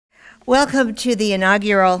Welcome to the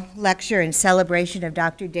inaugural lecture in celebration of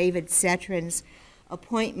Dr. David Setran's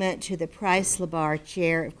appointment to the Price-LeBar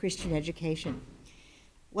Chair of Christian Education.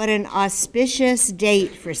 What an auspicious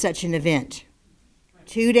date for such an event.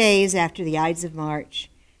 2 days after the Ides of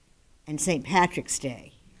March and St. Patrick's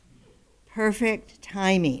Day. Perfect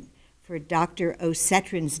timing for Dr.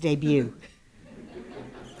 Setran's debut.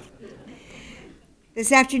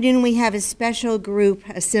 This afternoon we have a special group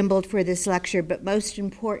assembled for this lecture, but most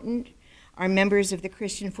important are members of the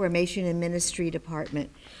Christian Formation and Ministry Department.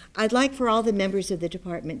 I'd like for all the members of the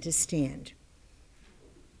department to stand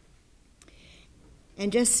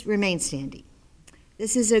and just remain standing.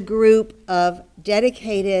 This is a group of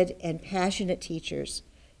dedicated and passionate teachers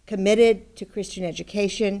committed to Christian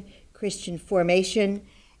education, Christian formation,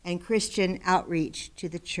 and Christian outreach to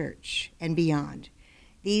the church and beyond.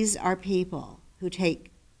 These are people who take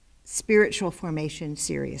spiritual formation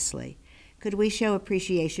seriously. Could we show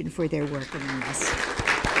appreciation for their work among us?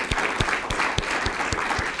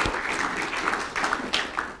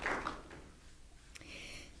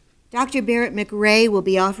 Dr. Barrett McRae will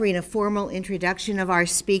be offering a formal introduction of our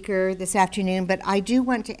speaker this afternoon, but I do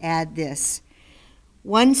want to add this.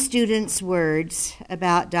 One student's words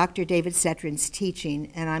about Dr. David Setran's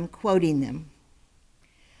teaching, and I'm quoting them.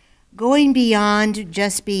 Going beyond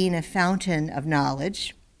just being a fountain of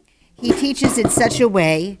knowledge, he teaches in such a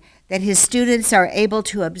way that his students are able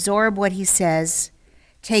to absorb what he says,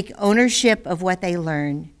 take ownership of what they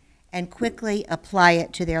learn, and quickly apply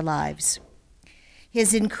it to their lives.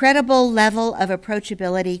 His incredible level of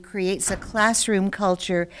approachability creates a classroom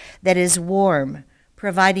culture that is warm,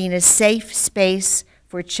 providing a safe space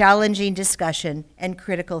for challenging discussion and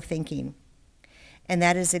critical thinking. And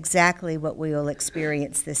that is exactly what we will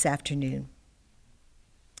experience this afternoon.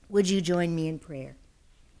 Would you join me in prayer?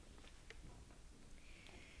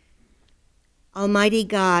 Almighty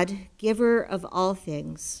God, giver of all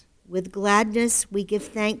things, with gladness we give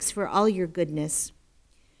thanks for all your goodness.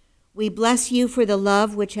 We bless you for the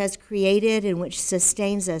love which has created and which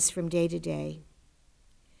sustains us from day to day.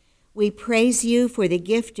 We praise you for the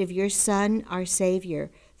gift of your Son, our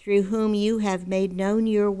Savior, through whom you have made known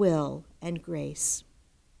your will and grace.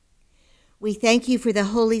 We thank you for the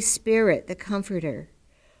Holy Spirit, the Comforter,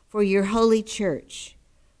 for your holy church,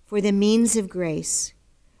 for the means of grace,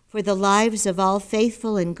 for the lives of all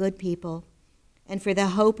faithful and good people, and for the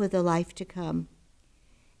hope of the life to come.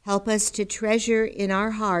 Help us to treasure in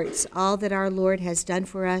our hearts all that our Lord has done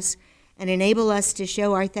for us, and enable us to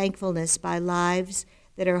show our thankfulness by lives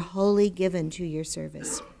that are wholly given to your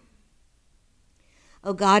service.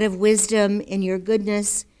 O God of wisdom, in your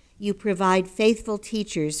goodness, you provide faithful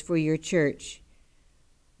teachers for your church.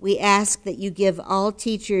 We ask that you give all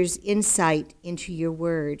teachers insight into your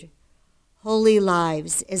word, holy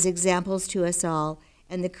lives as examples to us all,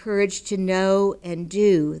 and the courage to know and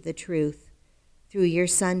do the truth through your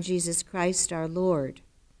Son, Jesus Christ, our Lord.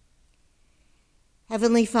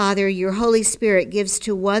 Heavenly Father, your Holy Spirit gives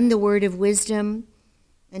to one the word of wisdom,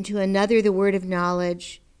 and to another the word of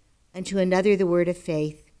knowledge, and to another the word of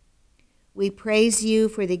faith. We praise you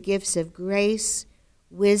for the gifts of grace,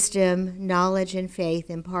 wisdom, knowledge, and faith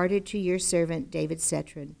imparted to your servant, David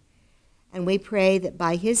Setran. And we pray that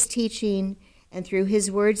by his teaching and through his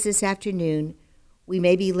words this afternoon, we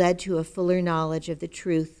may be led to a fuller knowledge of the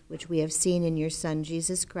truth which we have seen in your Son,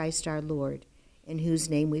 Jesus Christ our Lord, in whose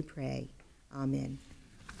name we pray. Amen.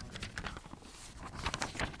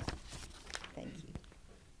 Thank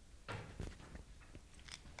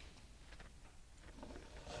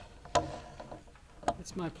you.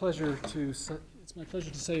 It's my pleasure to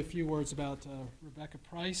say a few words about Rebecca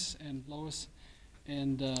Price and Lois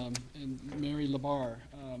and Mary LeBar.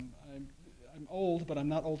 I'm old, but I'm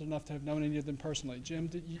not old enough to have known any of them personally. Jim,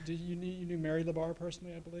 you knew Mary LeBar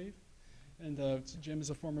personally, I believe, and Jim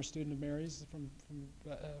is a former student of Mary's from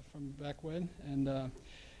back when, and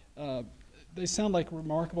they sound like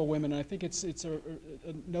remarkable women. And I think it's a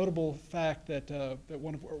notable fact that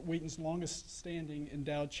one of Wheaton's longest-standing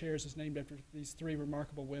endowed chairs is named after these three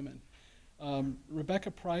remarkable women. Rebecca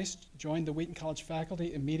Price joined the Wheaton College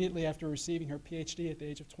faculty immediately after receiving her PhD at the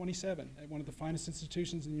age of 27 at one of the finest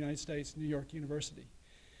institutions in the United States, New York University.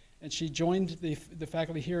 And she joined the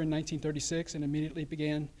faculty here in 1936 and immediately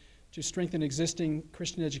began to strengthen existing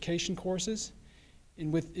Christian education courses.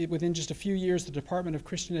 And within just a few years, the Department of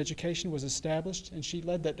Christian Education was established, and she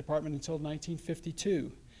led that department until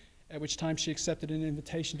 1952, at which time she accepted an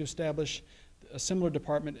invitation to establish a similar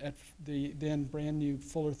department at the then brand new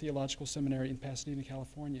Fuller Theological Seminary in Pasadena,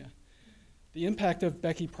 California. The impact of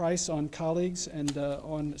Becky Price on colleagues and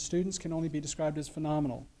on students can only be described as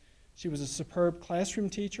phenomenal. She was a superb classroom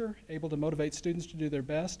teacher, able to motivate students to do their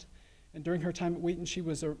best, And during her time at Wheaton, she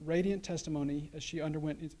was a radiant testimony as she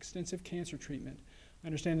underwent extensive cancer treatment. I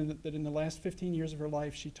understand that in the last 15 years of her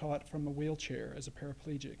life, she taught from a wheelchair as a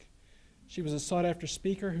paraplegic. She was a sought-after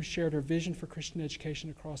speaker who shared her vision for Christian education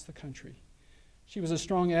across the country. She was a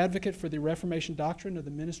strong advocate for the Reformation doctrine of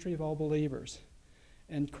the ministry of all believers.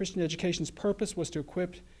 And Christian education's purpose was to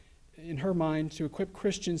equip, in her mind, to equip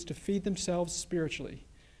Christians to feed themselves spiritually.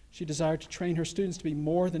 She desired to train her students to be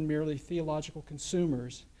more than merely theological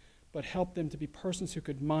consumers, but help them to be persons who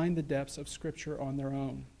could mine the depths of Scripture on their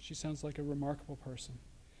own. She sounds like a remarkable person.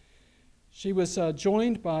 She was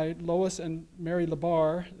joined by Lois and Mary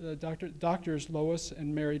LeBar, doctors Lois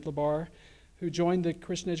and Mary LeBar, who joined the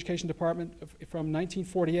Christian Education Department from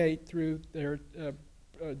 1948 through their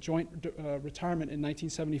joint retirement in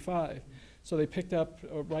 1975. So they picked up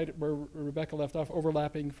right where Rebecca left off,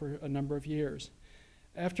 overlapping for a number of years.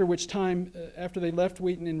 After which time, after they left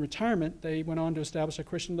Wheaton in retirement, they went on to establish a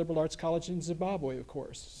Christian liberal arts college in Zimbabwe, of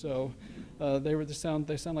course. So they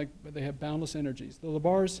sound like they have boundless energies. The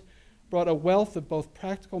LeBars brought a wealth of both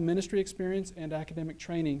practical ministry experience and academic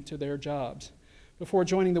training to their jobs. Before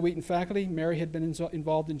joining the Wheaton faculty, Mary had been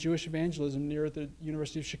involved in Jewish evangelism near the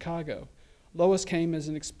University of Chicago. Lois came as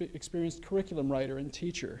an experienced curriculum writer and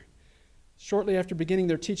teacher. Shortly after beginning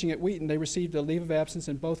their teaching at Wheaton, they received a leave of absence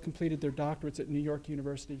and both completed their doctorates at New York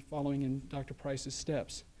University, following in Dr. Price's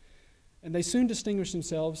steps. And they soon distinguished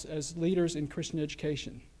themselves as leaders in Christian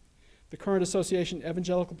education. The current Association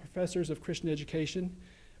Evangelical Professors of Christian Education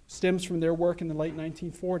stems from their work in the late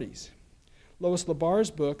 1940s. Lois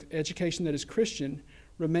LeBar's book, Education That Is Christian,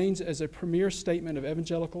 remains as a premier statement of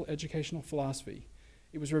evangelical educational philosophy.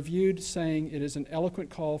 It was reviewed saying it is an eloquent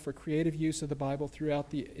call for creative use of the Bible throughout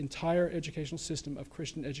the entire educational system of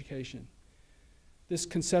Christian education. This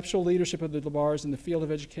conceptual leadership of the LeBars in the field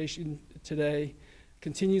of education today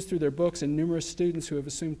continues through their books and numerous students who have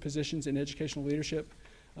assumed positions in educational leadership,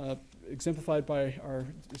 exemplified by our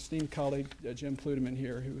esteemed colleague Jim Pluteman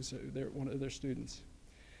here, who was one of their students.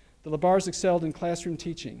 The LeBars excelled in classroom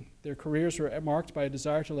teaching. Their careers were marked by a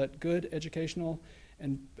desire to let good educational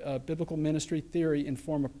and biblical ministry theory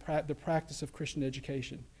inform the practice of Christian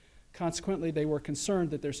education. Consequently, they were concerned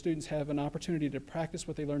that their students have an opportunity to practice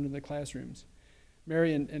what they learned in the classrooms.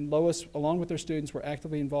 Mary and Lois, along with their students, were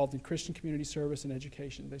actively involved in Christian community service and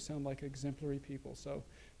education. They sound like exemplary people. So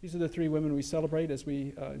these are the three women we celebrate as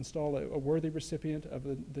we install a worthy recipient of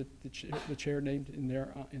the chair named in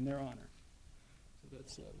their honor. So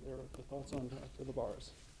that's the thoughts on the LeBars.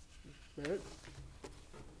 Barrett?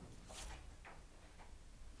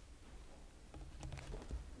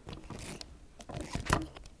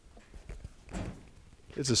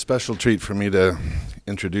 It's a special treat for me to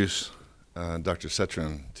introduce Dr.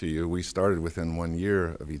 Setran to you. We started within 1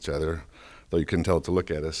 year of each other, though you couldn't tell to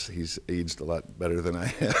look at us. He's aged a lot better than I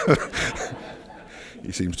have.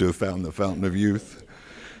 He seems to have found the fountain of youth.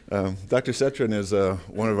 Dr. Setran is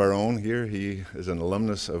one of our own here. He is an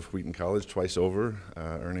alumnus of Wheaton College twice over,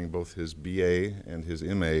 earning both his BA and his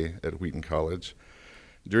MA at Wheaton College.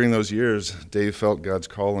 During those years, Dave felt God's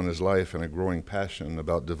call in his life and a growing passion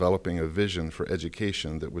about developing a vision for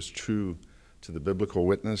education that was true to the biblical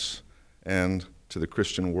witness and to the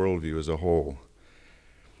Christian worldview as a whole.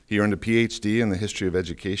 He earned a PhD in the history of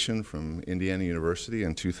education from Indiana University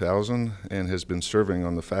in 2000 and has been serving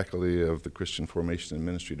on the faculty of the Christian Formation and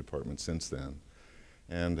Ministry Department since then.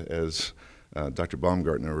 And as Dr.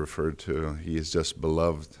 Baumgartner referred to, he is just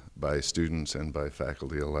beloved by students and by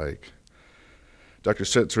faculty alike. Dr.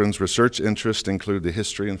 Setran's research interests include the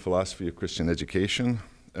history and philosophy of Christian education,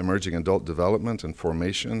 emerging adult development and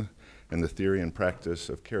formation, and the theory and practice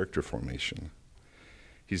of character formation.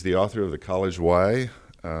 He's the author of The College Why,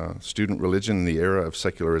 Student Religion in the Era of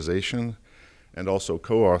Secularization, and also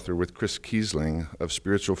co-author with Chris Kiesling of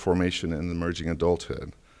Spiritual Formation and Emerging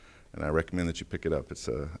Adulthood. And I recommend that you pick it up. It's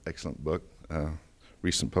an excellent book,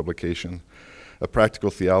 recent publication, A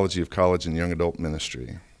Practical Theology of College and Young Adult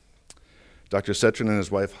Ministry. Dr. Setran and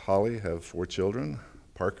his wife Holly have 4 children,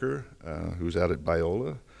 Parker, who's out at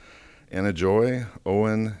Biola, Anna Joy,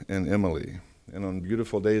 Owen, and Emily. And on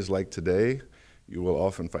beautiful days like today, you will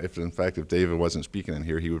often, if David wasn't speaking in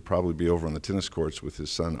here, he would probably be over on the tennis courts with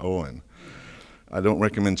his son Owen. I don't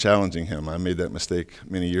recommend challenging him. I made that mistake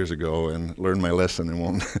many years ago and learned my lesson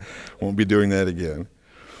and won't be doing that again.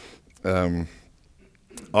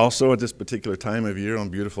 Also, at this particular time of year, on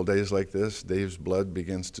beautiful days like this, Dave's blood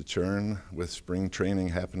begins to churn with spring training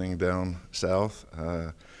happening down south.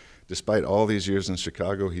 Despite all these years in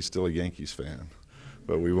Chicago, he's still a Yankees fan,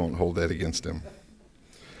 but we won't hold that against him.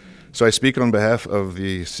 So I speak on behalf of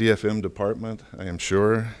the CFM department, I am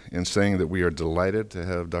sure, in saying that we are delighted to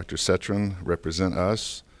have Dr. Setran represent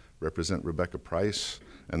us represent Rebecca Price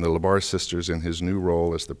and the LeBar sisters in his new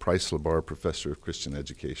role as the Price-LeBar Professor of Christian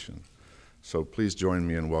Education. So please join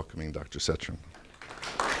me in welcoming Dr. Setran.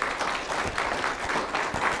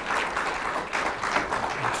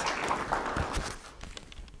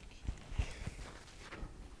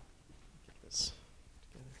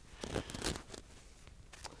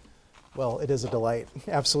 Well, it is a delight,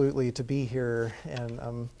 absolutely, to be here, and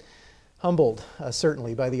I'm humbled,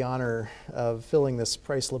 certainly, by the honor of filling this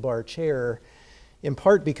Price-LeBar chair, in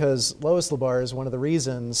part because Lois LeBar is one of the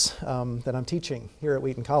reasons that I'm teaching here at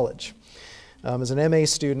Wheaton College. As an MA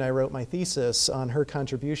student, I wrote my thesis on her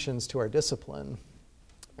contributions to our discipline,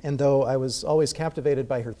 and though I was always captivated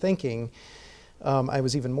by her thinking, I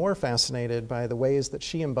was even more fascinated by the ways that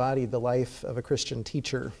she embodied the life of a Christian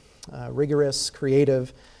teacher, rigorous,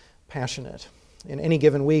 creative, passionate. In any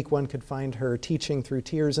given week, one could find her teaching through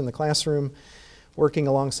tears in the classroom, working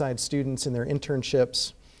alongside students in their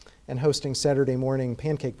internships, and hosting Saturday morning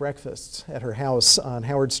pancake breakfasts at her house on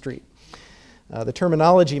Howard Street. The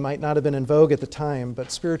terminology might not have been in vogue at the time, but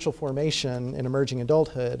spiritual formation in emerging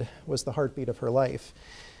adulthood was the heartbeat of her life,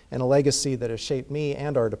 and a legacy that has shaped me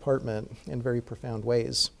and our department in very profound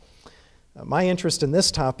ways. My interest in this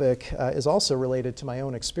topic is also related to my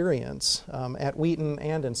own experience at Wheaton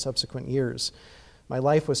and in subsequent years. My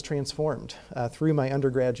life was transformed through my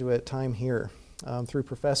undergraduate time here, through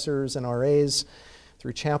professors and RAs,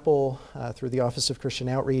 through chapel, through the Office of Christian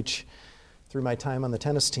Outreach, through my time on the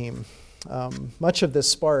tennis team. Much of this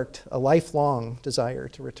sparked a lifelong desire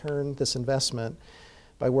to return this investment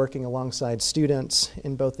by working alongside students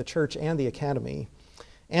in both the church and the academy,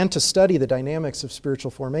 and to study the dynamics of spiritual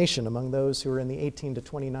formation among those who are in the 18 to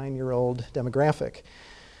 29-year-old demographic.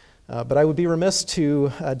 But I would be remiss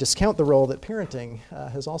to discount the role that parenting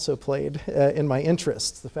has also played in my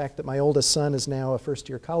interests. The fact that my oldest son is now a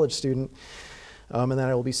first-year college student, and that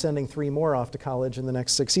I will be sending 3 more off to college in the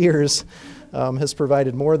next 6 years, has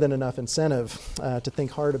provided more than enough incentive to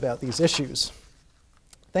think hard about these issues.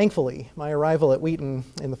 Thankfully, my arrival at Wheaton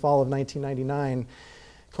in the fall of 1999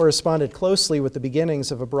 corresponded closely with the beginnings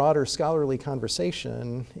of a broader scholarly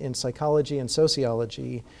conversation in psychology and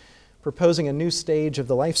sociology, proposing a new stage of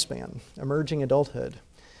the lifespan, emerging adulthood,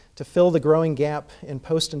 to fill the growing gap in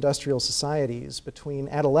post-industrial societies between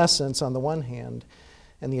adolescence on the one hand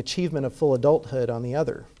and the achievement of full adulthood on the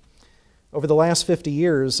other. Over the last 50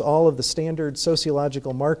 years, all of the standard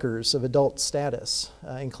sociological markers of adult status,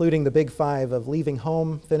 including the big 5 of leaving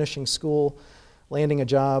home, finishing school, landing a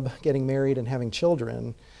job, getting married, and having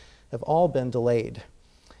children, have all been delayed.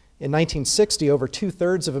 In 1960, over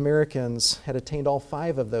 2/3 of Americans had attained all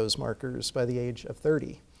 5 of those markers by the age of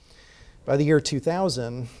 30. By the year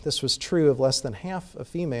 2000, this was true of less than half of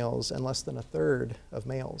females and less than 1/3 of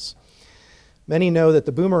males. Many know that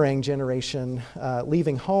the boomerang generation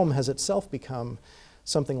leaving home has itself become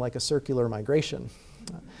something like a circular migration.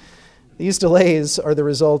 These delays are the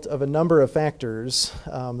result of a number of factors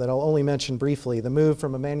that I'll only mention briefly. The move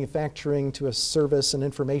from a manufacturing to a service and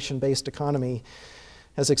information-based economy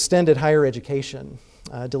has extended higher education,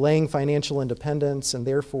 delaying financial independence and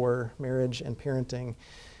therefore marriage and parenting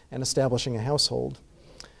and establishing a household.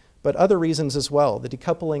 But other reasons as well, the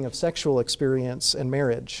decoupling of sexual experience and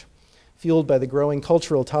marriage, fueled by the growing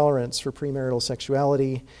cultural tolerance for premarital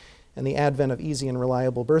sexuality and the advent of easy and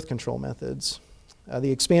reliable birth control methods.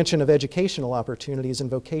 The expansion of educational opportunities and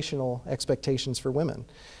vocational expectations for women,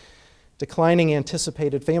 declining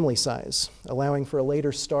anticipated family size, allowing for a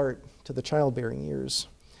later start to the childbearing years,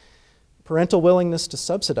 parental willingness to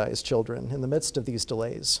subsidize children in the midst of these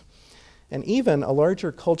delays, and even a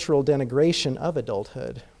larger cultural denigration of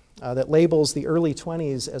adulthood that labels the early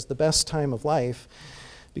 20s as the best time of life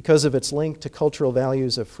because of its link to cultural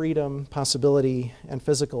values of freedom, possibility, and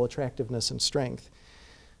physical attractiveness and strength.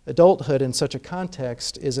 Adulthood in such a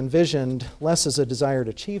context is envisioned less as a desired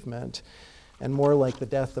achievement and more like the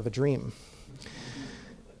death of a dream.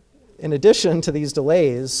 In addition to these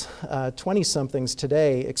delays, 20-somethings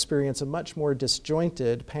today experience a much more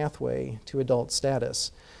disjointed pathway to adult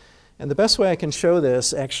status. And the best way I can show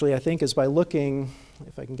this, actually, I think, is by looking,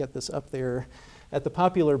 if I can get this up there, at the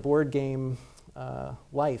popular board game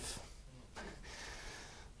Life.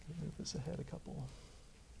 Move this ahead a couple.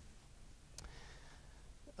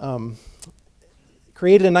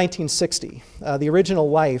 Created in 1960, the original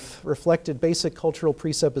Life reflected basic cultural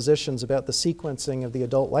presuppositions about the sequencing of the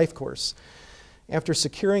adult life course. After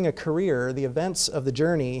securing a career, the events of the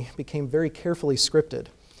journey became very carefully scripted.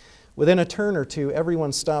 Within a turn or two,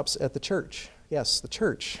 everyone stops at the church. Yes, the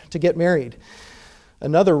church, to get married.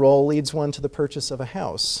 Another role leads one to the purchase of a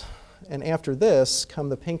house. and after this come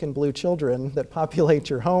the pink and blue children that populate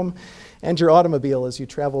your home and your automobile as you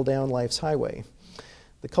travel down life's highway.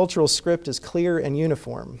 The cultural script is clear and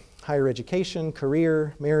uniform. Higher education,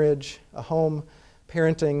 career, marriage, a home,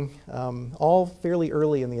 parenting, all fairly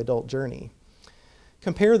early in the adult journey.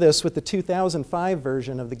 Compare this with the 2005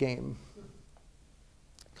 version of the game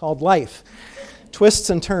called Life. Twists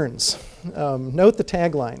and turns. Note the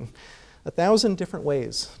tagline, 1,000 different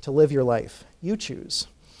ways to live your life. You choose.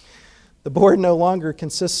 The board no longer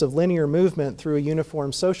consists of linear movement through a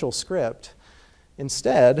uniform social script.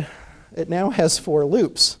 Instead, it now has 4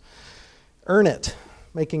 loops. Earn it,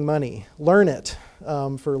 making money. Learn it,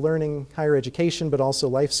 for learning higher education, but also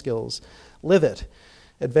life skills. Live it,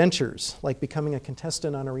 adventures, like becoming a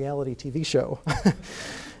contestant on a reality TV show.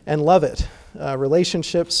 And love it,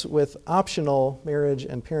 relationships with optional marriage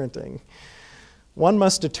and parenting. One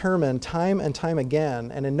must determine time and time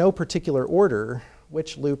again, and in no particular order,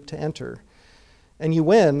 which loop to enter. And you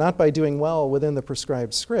win not by doing well within the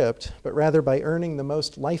prescribed script, but rather by earning the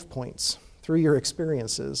most life points through your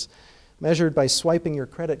experiences, measured by swiping your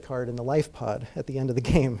credit card in the life pod at the end of the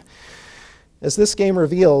game. As this game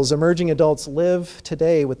reveals, emerging adults live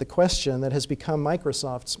today with the question that has become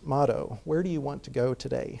Microsoft's motto: where do you want to go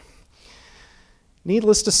today?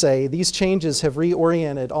 Needless to say, these changes have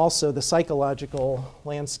reoriented also the psychological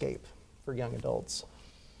landscape for young adults.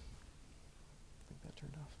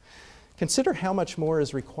 Consider how much more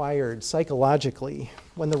is required psychologically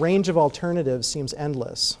when the range of alternatives seems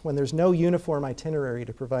endless, when there's no uniform itinerary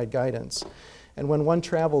to provide guidance, and when one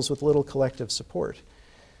travels with little collective support.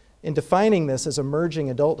 In defining this as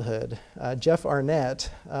emerging adulthood, Jeff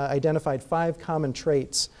Arnett identified 5 common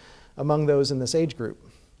traits among those in this age group.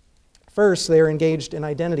 First, they are engaged in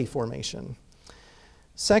identity formation.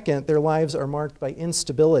 Second, their lives are marked by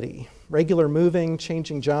instability, regular moving,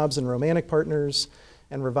 changing jobs and romantic partners,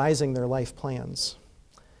 and revising their life plans.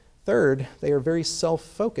 Third, they are very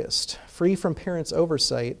self-focused, free from parents'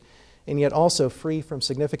 oversight, and yet also free from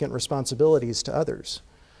significant responsibilities to others.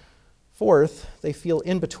 Fourth, they feel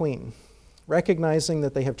in between, recognizing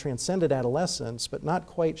that they have transcended adolescence, but not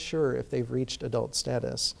quite sure if they've reached adult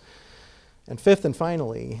status. And fifth and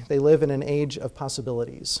finally, they live in an age of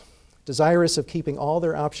possibilities, desirous of keeping all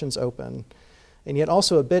their options open, and yet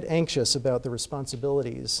also a bit anxious about the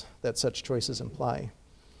responsibilities that such choices imply.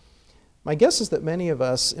 My guess is that many of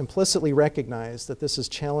us implicitly recognize that this is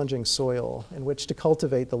challenging soil in which to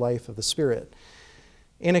cultivate the life of the Spirit.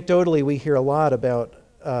 Anecdotally, we hear a lot about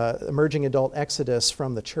emerging adult exodus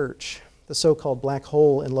from the church, the so-called black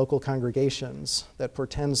hole in local congregations that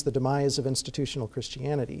portends the demise of institutional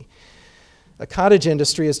Christianity. A cottage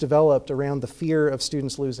industry is developed around the fear of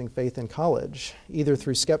students losing faith in college, either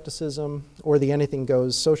through skepticism or the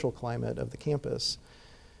anything-goes social climate of the campus.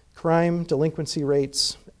 Crime, delinquency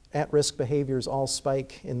rates, at-risk behaviors all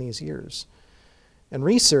spike in these years. And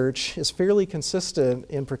research is fairly consistent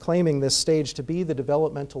in proclaiming this stage to be the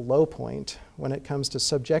developmental low point when it comes to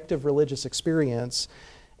subjective religious experience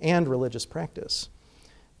and religious practice.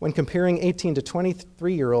 When comparing 18 to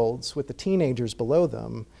 23-year-olds with the teenagers below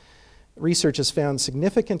them, research has found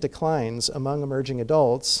significant declines among emerging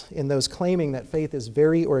adults in those claiming that faith is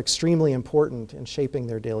very or extremely important in shaping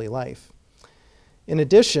their daily life. In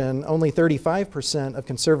addition, only 35% of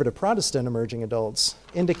conservative Protestant emerging adults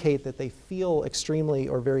indicate that they feel extremely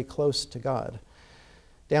or very close to God,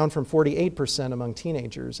 down from 48% among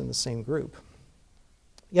teenagers in the same group.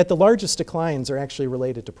 Yet the largest declines are actually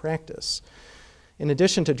related to practice. In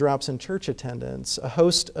addition to drops in church attendance, a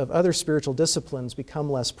host of other spiritual disciplines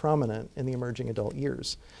become less prominent in the emerging adult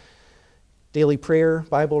years. Daily prayer,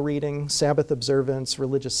 Bible reading, Sabbath observance,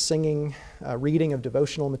 religious singing, reading of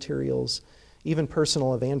devotional materials, even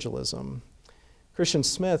personal evangelism. Christian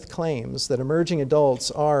Smith claims that emerging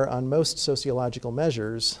adults are, on most sociological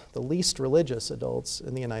measures, the least religious adults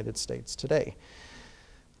in the United States today.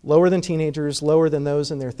 Lower than teenagers, lower than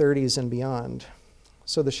those in their 30s and beyond.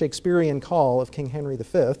 So the Shakespearean call of King Henry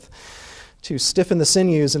V to stiffen the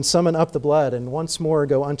sinews and summon up the blood and once more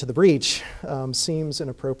go unto the breach seems an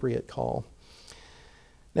appropriate call.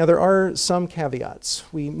 Now, there are some caveats.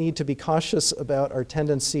 We need to be cautious about our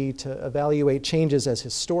tendency to evaluate changes as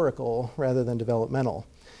historical rather than developmental,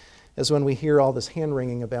 as when we hear all this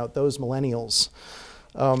hand-wringing about those millennials.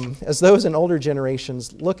 As those in older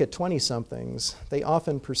generations look at 20-somethings, they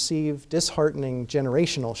often perceive disheartening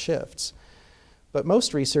generational shifts. But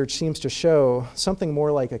most research seems to show something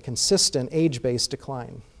more like a consistent age-based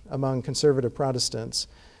decline among conservative Protestants,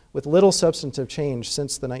 with little substantive change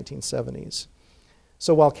since the 1970s.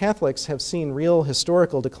 So while Catholics have seen real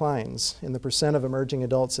historical declines in the percent of emerging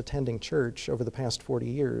adults attending church over the past 40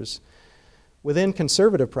 years, Within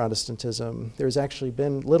conservative Protestantism, there's actually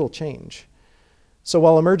been little change. So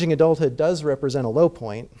while emerging adulthood does represent a low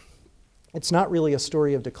point, it's not really a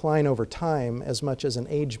story of decline over time as much as an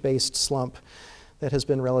age-based slump that has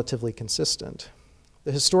been relatively consistent.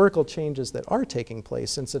 The historical changes that are taking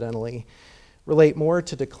place, incidentally, relate more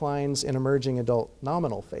to declines in emerging adult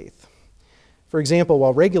nominal faith. For example,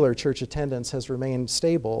 while regular church attendance has remained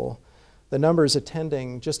stable, the numbers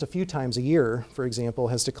attending just a few times a year, for example,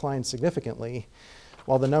 has declined significantly,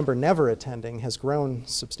 while the number never attending has grown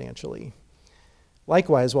substantially.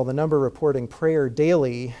 Likewise, while the number reporting prayer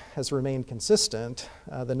daily has remained consistent,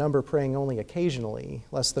 the number praying only occasionally,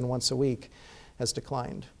 less than once a week, has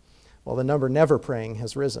declined, while the number never praying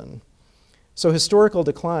has risen. So historical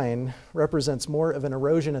decline represents more of an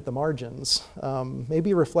erosion at the margins,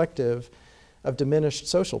 maybe reflective of diminished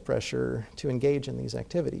social pressure to engage in these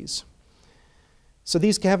activities. So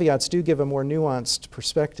these caveats do give a more nuanced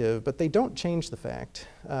perspective, but they don't change the fact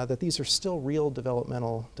that these are still real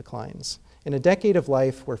developmental declines. In a decade of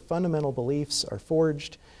life where fundamental beliefs are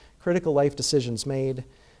forged, critical life decisions made,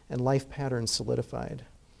 and life patterns solidified.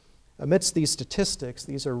 Amidst these statistics,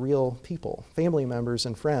 these are real people, family members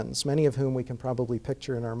and friends, many of whom we can probably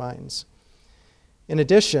picture in our minds. In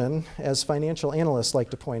addition, as financial analysts like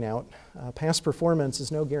to point out, past performance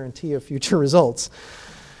is no guarantee of future results.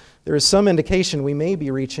 There is some indication we may be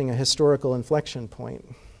reaching a historical inflection point.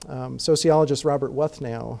 Sociologist Robert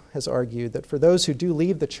Wuthnow has argued that for those who do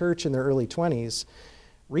leave the church in their early 20s,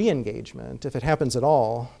 re-engagement, if it happens at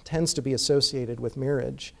all, tends to be associated with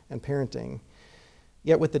marriage and parenting.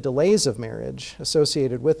 Yet with the delays of marriage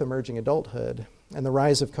associated with emerging adulthood and the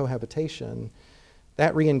rise of cohabitation,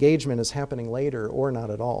 that re-engagement is happening later or not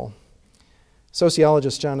at all.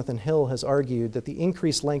 Sociologist Jonathan Hill has argued that the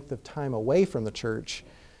increased length of time away from the church,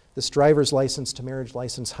 this driver's license to marriage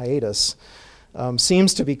license hiatus,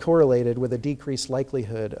 seems to be correlated with a decreased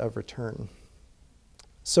likelihood of return.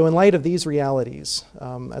 So in light of these realities,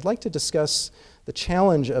 I'd like to discuss the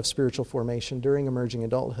challenge of spiritual formation during emerging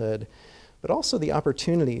adulthood, but also the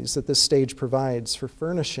opportunities that this stage provides for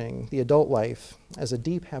furnishing the adult life as a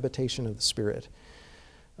deep habitation of the Spirit.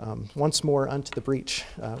 Once more, unto the breach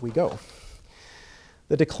we go.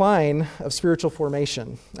 The decline of spiritual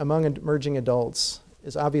formation among emerging adults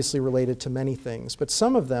is obviously related to many things, but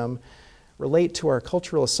some of them relate to our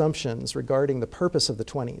cultural assumptions regarding the purpose of the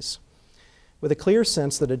 20s. With a clear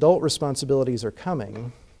sense that adult responsibilities are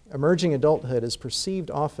coming, emerging adulthood is perceived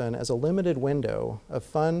often as a limited window of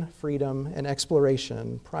fun, freedom, and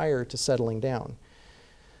exploration prior to settling down.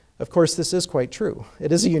 Of course, this is quite true.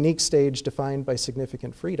 It is a unique stage defined by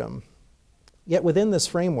significant freedom. Yet within this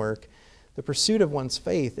framework, the pursuit of one's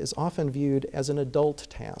faith is often viewed as an adult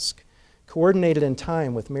task, coordinated in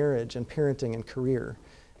time with marriage and parenting and career.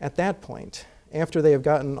 At that point, after they have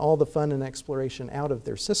gotten all the fun and exploration out of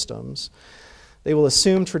their systems, they will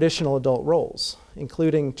assume traditional adult roles,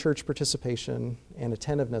 including church participation and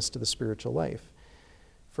attentiveness to the spiritual life.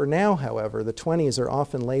 For now, however, the 20s are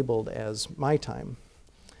often labeled as my time.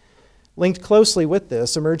 Linked closely with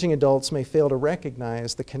this, emerging adults may fail to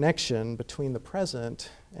recognize the connection between the present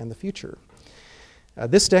and the future.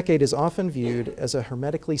 This decade is often viewed as a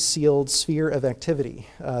hermetically sealed sphere of activity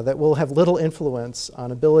that will have little influence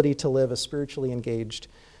on ability to live a spiritually engaged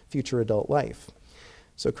future adult life.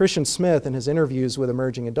 So Christian Smith, in his interviews with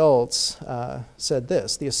emerging adults, said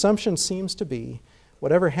this: "The assumption seems to be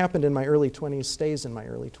whatever happened in my early 20s stays in my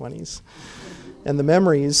early 20s, and the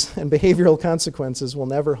memories and behavioral consequences will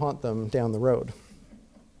never haunt them down the road."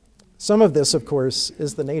 Some of this, of course,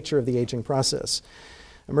 is the nature of the aging process.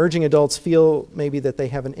 Emerging adults feel maybe that they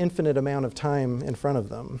have an infinite amount of time in front of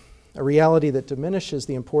them, a reality that diminishes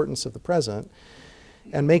the importance of the present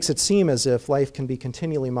and makes it seem as if life can be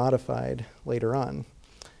continually modified later on.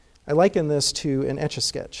 I liken this to an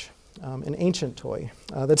Etch-a-Sketch, an ancient toy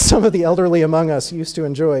that some of the elderly among us used to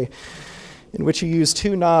enjoy, in which you use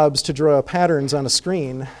two knobs to draw patterns on a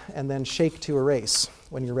screen and then shake to erase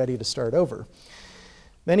when you're ready to start over.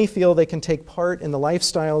 Many feel they can take part in the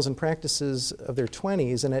lifestyles and practices of their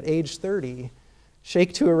 20s and at age 30,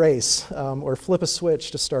 shake to erase or flip a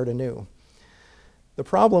switch to start anew. The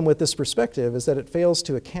problem with this perspective is that it fails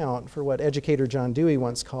to account for what educator John Dewey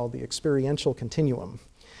once called the experiential continuum.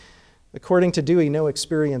 According to Dewey, no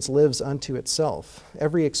experience lives unto itself.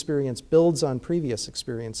 Every experience builds on previous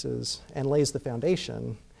experiences and lays the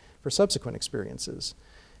foundation for subsequent experiences.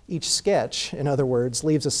 Each sketch, in other words,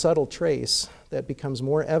 leaves a subtle trace that becomes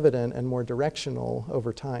more evident and more directional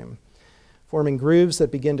over time, forming grooves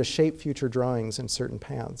that begin to shape future drawings in certain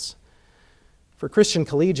paths. For Christian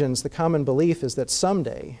collegians, the common belief is that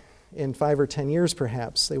someday, in 5 or 10 years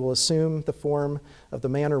perhaps, they will assume the form of the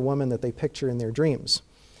man or woman that they picture in their dreams.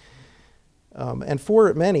 And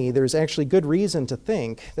for many, there's actually good reason to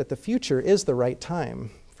think that the future is the right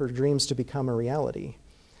time for dreams to become a reality.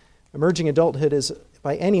 Emerging adulthood is,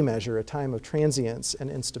 by any measure, a time of transience and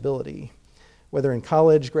instability. Whether in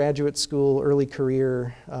college, graduate school, early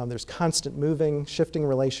career, there's constant moving, shifting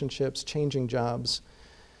relationships, changing jobs.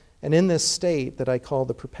 And in this state that I call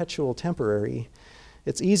the perpetual temporary,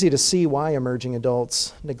 it's easy to see why emerging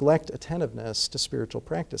adults neglect attentiveness to spiritual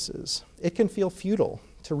practices. It can feel futile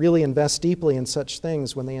to really invest deeply in such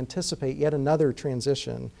things when they anticipate yet another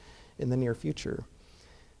transition in the near future.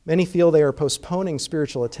 Many feel they are postponing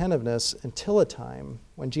spiritual attentiveness until a time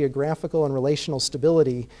when geographical and relational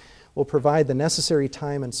stability will provide the necessary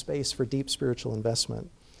time and space for deep spiritual investment.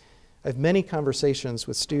 I have many conversations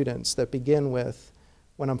with students that begin with,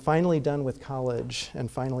 when I'm finally done with college and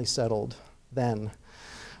finally settled, then,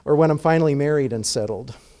 or when I'm finally married and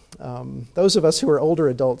settled. Those of us who are older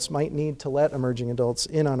adults might need to let emerging adults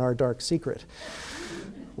in on our dark secret.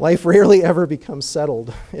 Life rarely ever becomes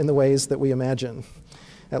settled in the ways that we imagine.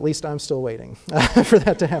 At least I'm still waiting for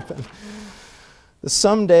that to happen. The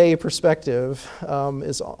someday perspective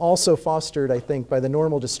is also fostered, I think, by the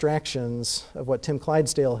normal distractions of what Tim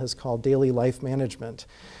Clydesdale has called daily life management.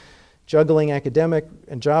 Juggling academic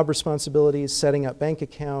and job responsibilities, setting up bank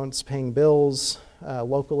accounts, paying bills,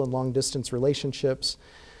 local and long-distance relationships.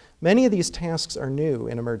 Many of these tasks are new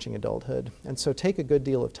in emerging adulthood, and so take a good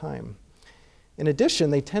deal of time. In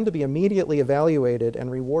addition, they tend to be immediately evaluated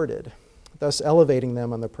and rewarded, thus elevating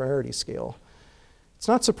them on the priority scale. It's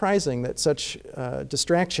not surprising that such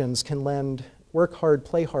distractions can lend work hard,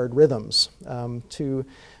 play hard rhythms to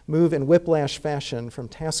move in whiplash fashion from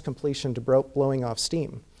task completion to blowing off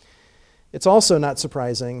steam. It's also not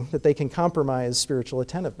surprising that they can compromise spiritual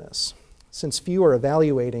attentiveness, since few are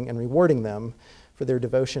evaluating and rewarding them for their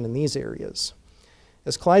devotion in these areas.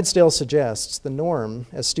 As Clydesdale suggests, the norm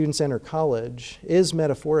as students enter college is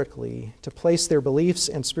metaphorically to place their beliefs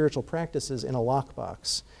and spiritual practices in a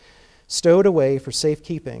lockbox, stowed away for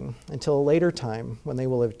safekeeping until a later time when they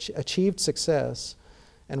will have achieved success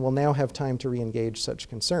and will now have time to re-engage such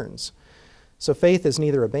concerns. So faith is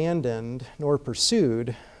neither abandoned nor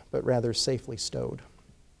pursued, but rather safely stowed.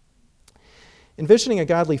 Envisioning a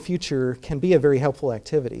godly future can be a very helpful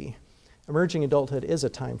activity. Emerging adulthood is a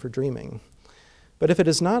time for dreaming. But if it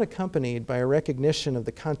is not accompanied by a recognition of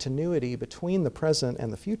the continuity between the present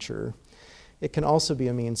and the future, it can also be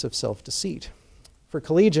a means of self-deceit. For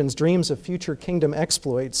collegians, dreams of future kingdom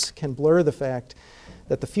exploits can blur the fact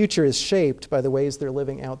that the future is shaped by the ways they're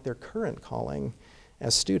living out their current calling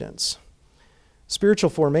as students. Spiritual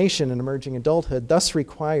formation in emerging adulthood thus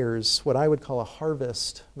requires what I would call a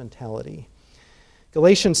harvest mentality.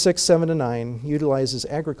 Galatians 6:7-9 utilizes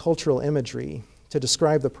agricultural imagery to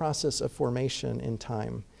describe the process of formation in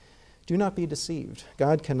time. Do not be deceived.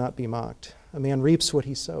 God cannot be mocked. A man reaps what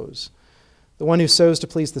he sows. The one who sows to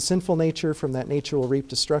please the sinful nature, from that nature will reap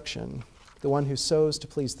destruction. The one who sows to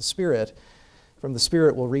please the Spirit, from the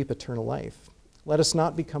Spirit will reap eternal life. Let us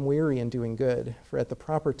not become weary in doing good, for at the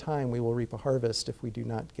proper time we will reap a harvest if we do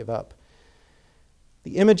not give up.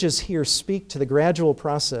 The images here speak to the gradual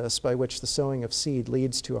process by which the sowing of seed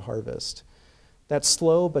leads to a harvest. That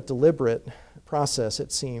slow but deliberate process,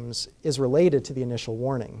 it seems, is related to the initial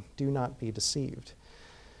warning, do not be deceived.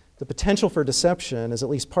 The potential for deception is at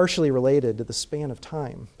least partially related to the span of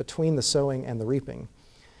time between the sowing and the reaping.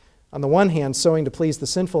 On the one hand, sowing to please the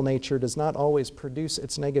sinful nature does not always produce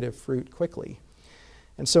its negative fruit quickly.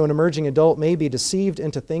 And so an emerging adult may be deceived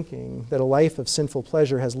into thinking that a life of sinful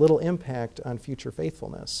pleasure has little impact on future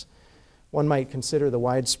faithfulness. One might consider the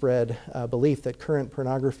widespread belief that current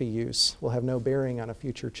pornography use will have no bearing on a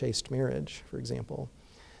future chaste marriage, for example.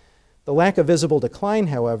 The lack of visible decline,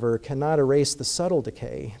 however, cannot erase the subtle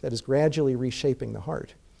decay that is gradually reshaping the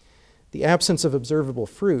heart. The absence of observable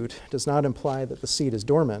fruit does not imply that the seed is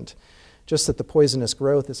dormant, just that the poisonous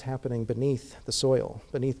growth is happening beneath the soil,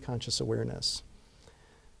 beneath conscious awareness.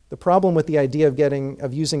 The problem with the idea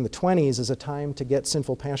of using the 20s as a time to get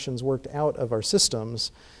sinful passions worked out of our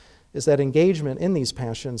systems is that engagement in these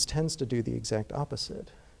passions tends to do the exact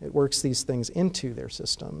opposite. It works these things into their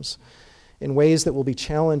systems in ways that will be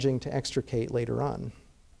challenging to extricate later on.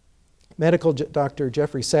 Medical doctor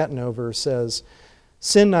Jeffrey Satinover says,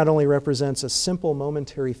 sin not only represents a simple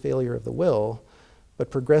momentary failure of the will, but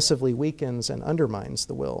progressively weakens and undermines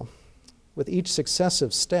the will. With each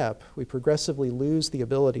successive step, we progressively lose the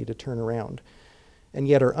ability to turn around, and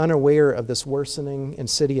yet are unaware of this worsening,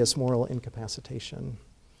 insidious moral incapacitation.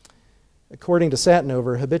 According to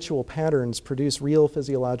Satinover, habitual patterns produce real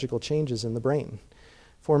physiological changes in the brain.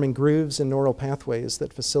 forming grooves in neural pathways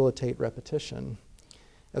that facilitate repetition.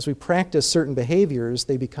 As we practice certain behaviors,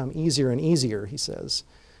 they become easier and easier, he says.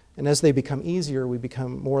 And as they become easier, we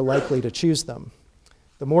become more likely to choose them.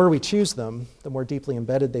 The more we choose them, the more deeply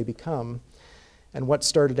embedded they become, and what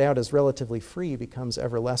started out as relatively free becomes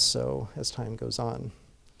ever less so as time goes on.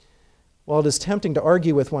 While it is tempting to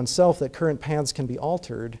argue with oneself that current paths can be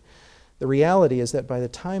altered, the reality is that by the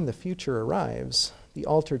time the future arrives, the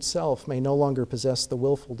altered self may no longer possess the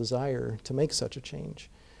willful desire to make such a change.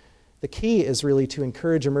 The key is really to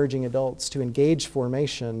encourage emerging adults to engage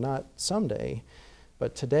formation not someday,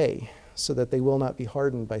 but today, so that they will not be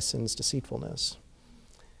hardened by sin's deceitfulness.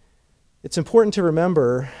 It's important to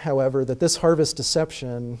remember, however, that this harvest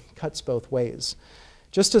deception cuts both ways.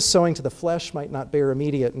 Just as sowing to the flesh might not bear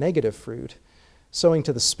immediate negative fruit, sowing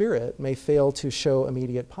to the Spirit may fail to show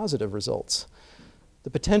immediate positive results. The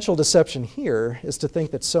potential deception here is to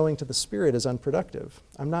think that sowing to the Spirit is unproductive.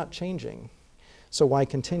 I'm not changing, so why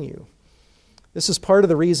continue? This is part of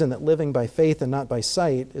the reason that living by faith and not by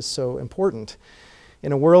sight is so important.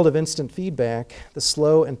 In a world of instant feedback, the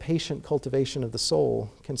slow and patient cultivation of the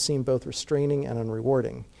soul can seem both restraining and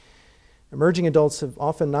unrewarding. Emerging adults have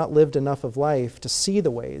often not lived enough of life to see the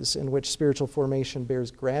ways in which spiritual formation bears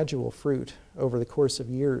gradual fruit over the course of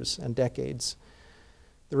years and decades.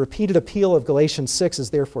 The repeated appeal of Galatians 6 is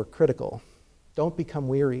therefore critical. Don't become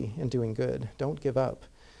weary in doing good. Don't give up.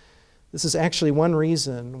 This is actually one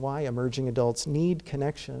reason why emerging adults need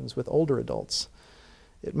connections with older adults.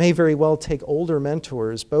 It may very well take older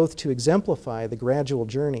mentors both to exemplify the gradual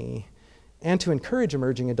journey and to encourage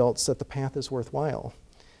emerging adults that the path is worthwhile,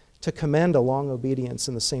 to commend a long obedience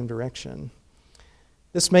in the same direction.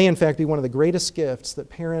 This may, in fact, be one of the greatest gifts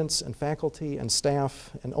that parents and faculty and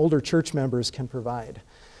staff and older church members can provide,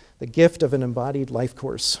 the gift of an embodied life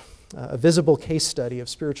course, a visible case study of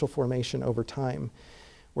spiritual formation over time,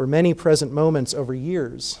 where many present moments over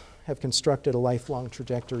years have constructed a lifelong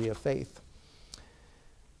trajectory of faith.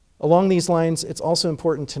 Along these lines, it's also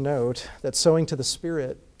important to note that sowing to the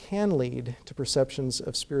Spirit can lead to perceptions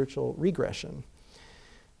of spiritual regression.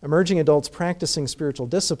 Emerging adults practicing spiritual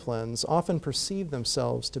disciplines often perceive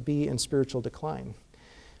themselves to be in spiritual decline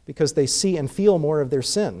because they see and feel more of their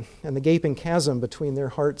sin and the gaping chasm between their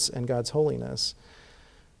hearts and God's holiness.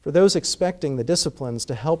 For those expecting the disciplines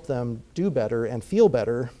to help them do better and feel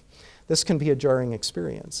better, this can be a jarring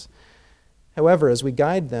experience. However, as we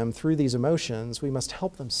guide them through these emotions, we must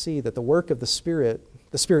help them see that the work of the Spirit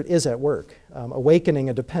is at work, awakening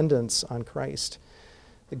a dependence on Christ.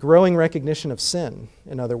 The growing recognition of sin,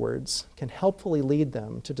 in other words, can helpfully lead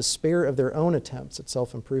them to despair of their own attempts at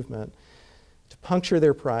self-improvement, to puncture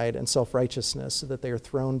their pride and self-righteousness so that they are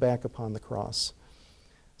thrown back upon the cross.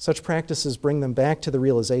 Such practices bring them back to the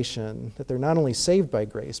realization that they're not only saved by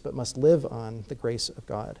grace, but must live on the grace of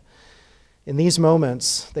God. In these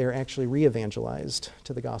moments, they are actually re-evangelized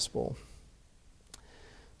to the gospel.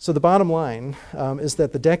 So the bottom line is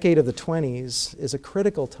that the decade of the 20s is a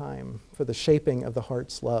critical time for the shaping of the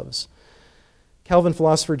heart's loves. Calvin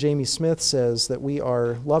philosopher Jamie Smith says that we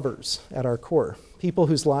are lovers at our core, people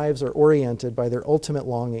whose lives are oriented by their ultimate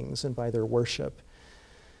longings and by their worship.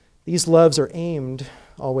 These loves are aimed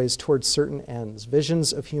always towards certain ends,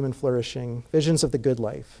 visions of human flourishing, visions of the good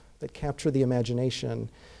life that capture the imagination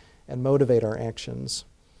and motivate our actions.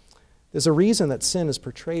 There's a reason that sin is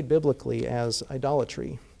portrayed biblically as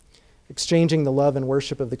idolatry, exchanging the love and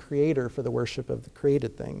worship of the Creator for the worship of the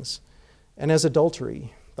created things, and as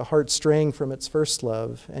adultery, the heart straying from its first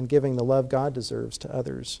love and giving the love God deserves to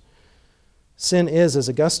others. Sin is, as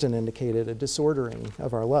Augustine indicated, a disordering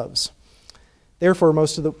of our loves. Therefore,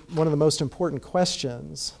 one of the most important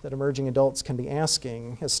questions that emerging adults can be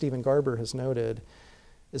asking, as Stephen Garber has noted,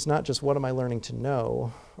 is not just what am I learning to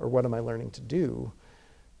know or what am I learning to do,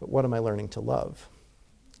 but what am I learning to love?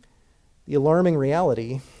 The alarming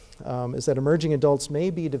reality is that emerging adults may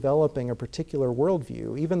be developing a particular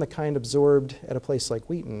worldview, even the kind absorbed at a place like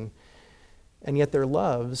Wheaton, and yet their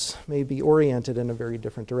loves may be oriented in a very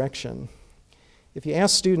different direction. If you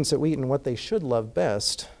ask students at Wheaton what they should love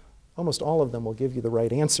best, almost all of them will give you the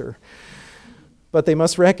right answer. But they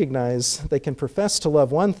must recognize they can profess to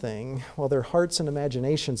love one thing while their hearts and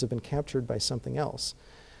imaginations have been captured by something else,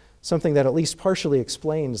 something that at least partially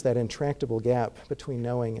explains that intractable gap between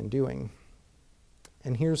knowing and doing.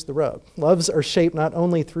 And here's the rub. Loves are shaped not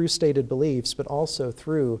only through stated beliefs, but also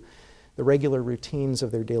through the regular routines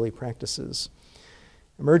of their daily practices.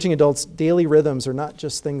 Emerging adults' daily rhythms are not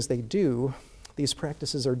just things they do, these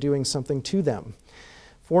practices are doing something to them,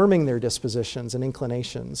 forming their dispositions and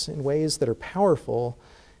inclinations in ways that are powerful,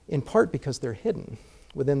 in part because they're hidden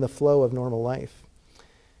within the flow of normal life.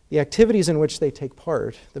 The activities in which they take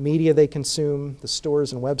part, the media they consume, the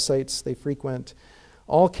stores and websites they frequent,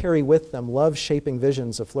 all carry with them love-shaping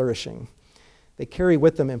visions of flourishing. They carry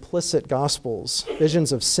with them implicit gospels,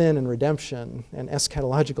 visions of sin and redemption, and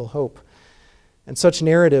eschatological hope. And such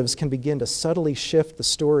narratives can begin to subtly shift the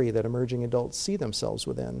story that emerging adults see themselves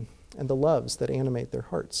within and the loves that animate their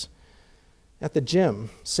hearts. At the gym,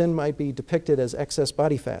 sin might be depicted as excess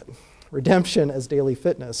body fat, redemption as daily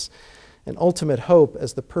fitness, and ultimate hope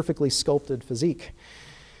as the perfectly sculpted physique.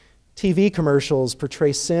 TV commercials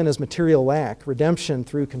portray sin as material lack, redemption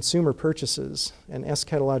through consumer purchases, and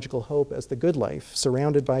eschatological hope as the good life,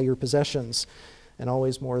 surrounded by your possessions and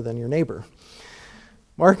always more than your neighbor.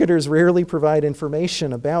 Marketers rarely provide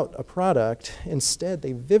information about a product. Instead,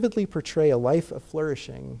 they vividly portray a life of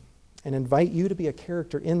flourishing and invite you to be a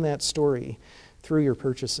character in that story through your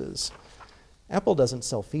purchases. Apple doesn't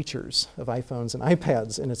sell features of iPhones and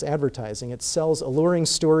iPads in its advertising. It sells alluring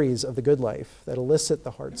stories of the good life that elicit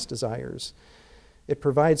the heart's desires. It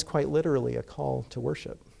provides quite literally a call to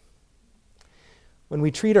worship. When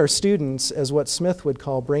we treat our students as what Smith would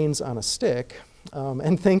call brains on a stick,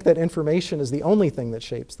 and think that information is the only thing that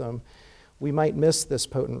shapes them, we might miss this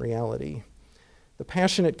potent reality. The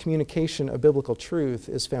passionate communication of biblical truth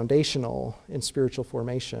is foundational in spiritual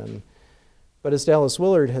formation. But as Dallas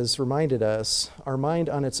Willard has reminded us, our mind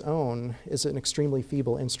on its own is an extremely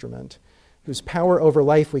feeble instrument whose power over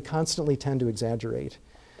life we constantly tend to exaggerate.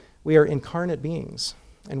 We are incarnate beings,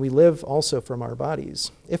 and we live also from our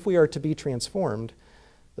bodies. If we are to be transformed,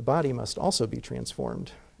 the body must also be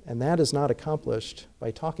transformed, and that is not accomplished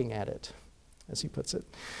by talking at it, as he puts it.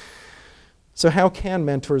 So how can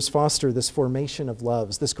mentors foster this formation of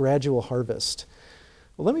loves, this gradual harvest?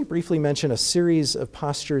 Well, let me briefly mention a series of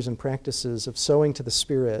postures and practices of sowing to the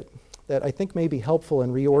Spirit that I think may be helpful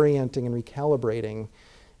in reorienting and recalibrating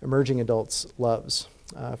emerging adults' loves.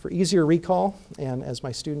 For easier recall, and as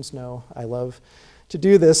my students know, I love to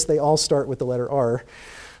do this, they all start with the letter R.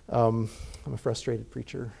 I'm a frustrated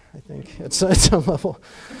preacher, I think, at some level.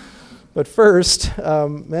 But first,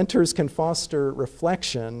 mentors can foster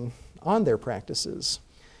reflection on their practices.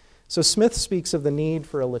 So Smith speaks of the need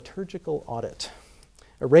for a liturgical audit,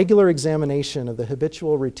 a regular examination of the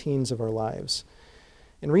habitual routines of our lives.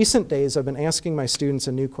 In recent days, I've been asking my students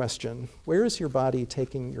a new question: where is your body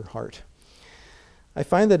taking your heart? I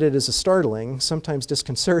find that it is a startling, sometimes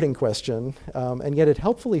disconcerting question, and yet it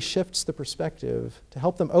helpfully shifts the perspective to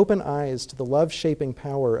help them open eyes to the love-shaping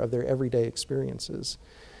power of their everyday experiences.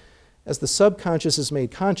 As the subconscious is made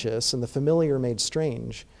conscious and the familiar made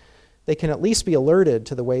strange, they can at least be alerted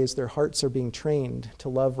to the ways their hearts are being trained to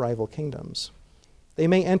love rival kingdoms. They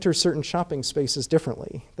may enter certain shopping spaces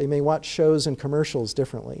differently. They may watch shows and commercials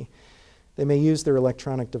differently. They may use their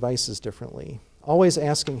electronic devices differently, always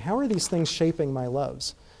asking, how are these things shaping my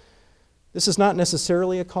loves? This is not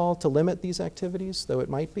necessarily a call to limit these activities, though it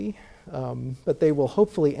might be, but they will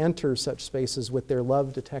hopefully enter such spaces with their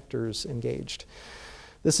love detectors engaged.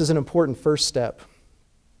 This is an important first step.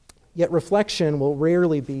 Yet reflection will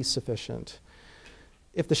rarely be sufficient.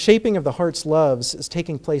 If the shaping of the heart's loves is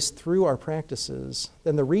taking place through our practices,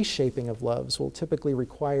 then the reshaping of loves will typically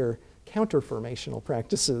require counterformational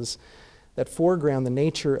practices that foreground the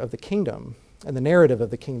nature of the kingdom and the narrative of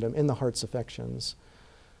the kingdom in the heart's affections.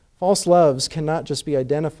 False loves cannot just be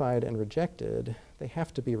identified and rejected, they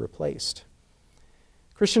have to be replaced.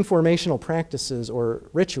 Christian formational practices or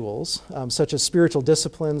rituals, such as spiritual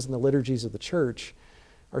disciplines and the liturgies of the church,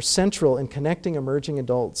 are central in connecting emerging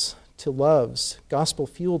adults to loves,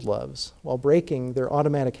 gospel-fueled loves, while breaking their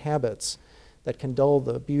automatic habits that can dull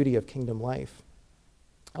the beauty of kingdom life.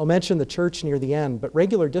 I'll mention the church near the end, but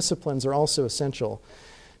regular disciplines are also essential.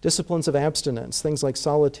 Disciplines of abstinence, things like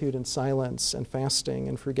solitude and silence and fasting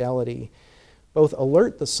and frugality, both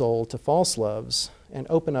alert the soul to false loves and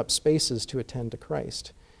open up spaces to attend to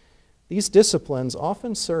Christ. These disciplines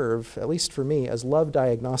often serve, at least for me, as love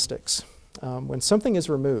diagnostics. When something is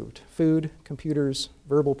removed, food, computers,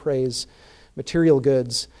 verbal praise, material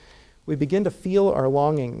goods, we begin to feel our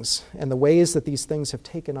longings and the ways that these things have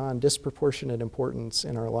taken on disproportionate importance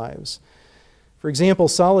in our lives. For example,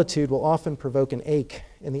 solitude will often provoke an ache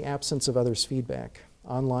in the absence of others' feedback,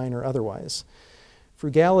 online or otherwise.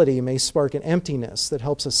 Frugality may spark an emptiness that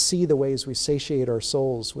helps us see the ways we satiate our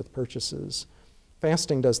souls with purchases.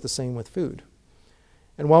 Fasting does the same with food.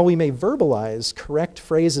 And while we may verbalize correct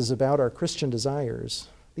phrases about our Christian desires,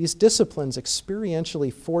 these disciplines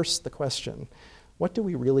experientially force the question, what do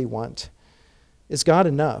we really want? Is God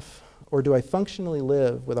enough, or do I functionally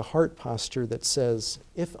live with a heart posture that says,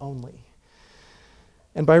 if only?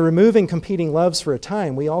 And by removing competing loves for a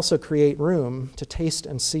time, we also create room to taste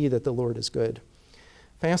and see that the Lord is good.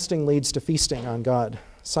 Fasting leads to feasting on God,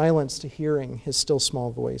 silence to hearing his still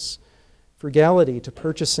small voice, frugality to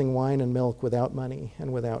purchasing wine and milk without money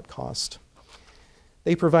and without cost.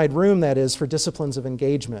 They provide room, that is, for disciplines of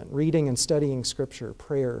engagement, reading and studying Scripture,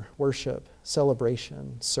 prayer, worship,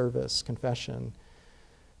 celebration, service, confession.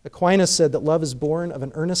 Aquinas said that love is born of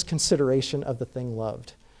an earnest consideration of the thing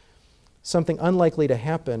loved, something unlikely to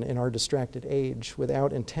happen in our distracted age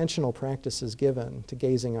without intentional practices given to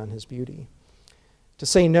gazing on his beauty. To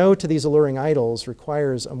say no to these alluring idols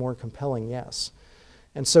requires a more compelling yes.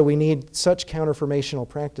 And so we need such counterformational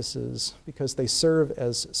practices because they serve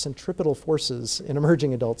as centripetal forces in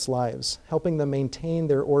emerging adults' lives, helping them maintain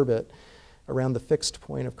their orbit around the fixed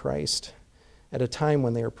point of Christ at a time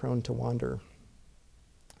when they are prone to wander.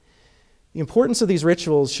 The importance of these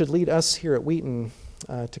rituals should lead us here at Wheaton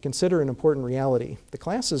to consider an important reality. The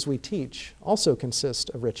classes we teach also consist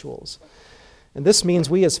of rituals. And this means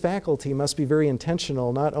we as faculty must be very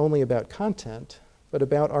intentional not only about content, but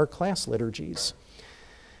about our class liturgies.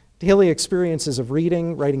 Daily experiences of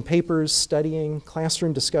reading, writing papers, studying,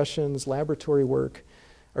 classroom discussions, laboratory work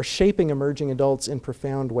are shaping emerging adults in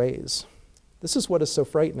profound ways. This is what is so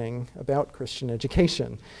frightening about Christian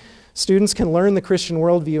education. Students can learn the Christian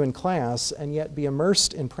worldview in class and yet be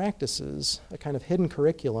immersed in practices, a kind of hidden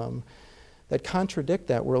curriculum, that contradict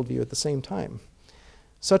that worldview at the same time.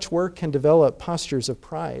 Such work can develop postures of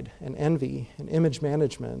pride and envy and image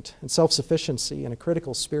management and self-sufficiency and a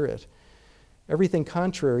critical spirit, everything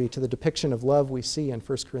contrary to the depiction of love we see in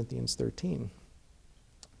 1 Corinthians 13.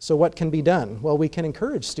 So what can be done? Well, we can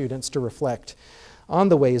encourage students to reflect on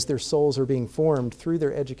the ways their souls are being formed through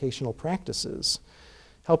their educational practices,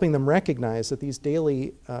 helping them recognize that these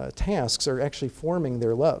daily tasks are actually forming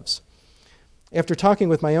their loves. After talking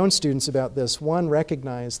with my own students about this, one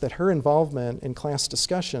recognized that her involvement in class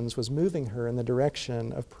discussions was moving her in the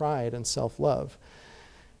direction of pride and self-love.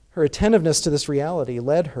 Her attentiveness to this reality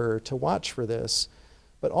led her to watch for this,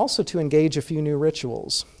 but also to engage a few new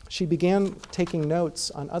rituals. She began taking notes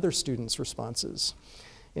on other students' responses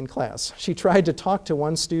in class. She tried to talk to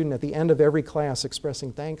one student at the end of every class,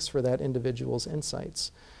 expressing thanks for that individual's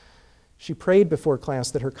insights. She prayed before class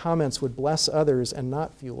that her comments would bless others and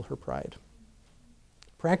not fuel her pride.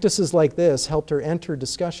 Practices like this helped her enter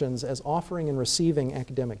discussions as offering and receiving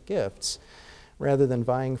academic gifts rather than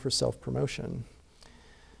vying for self-promotion.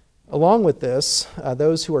 Along with this,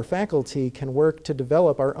 those who are faculty can work to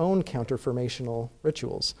develop our own counterformational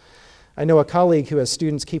rituals. I know a colleague who has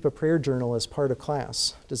students keep a prayer journal as part of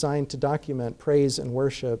class, designed to document praise and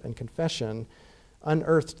worship and confession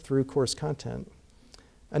unearthed through course content.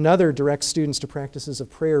 Another directs students to practices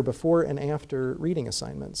of prayer before and after reading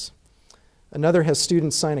assignments. Another has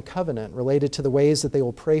students sign a covenant related to the ways that they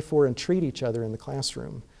will pray for and treat each other in the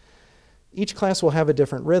classroom. Each class will have a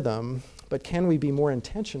different rhythm, but can we be more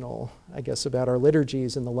intentional, I guess, about our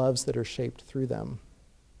liturgies and the loves that are shaped through them?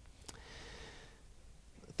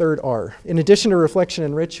 Third R. In addition to reflection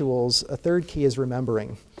and rituals, a third key is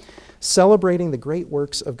remembering. Celebrating the great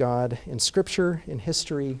works of God in Scripture, in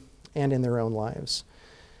history, and in their own lives.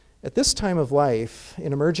 At this time of life,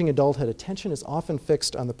 in emerging adulthood, attention is often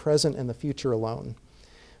fixed on the present and the future alone.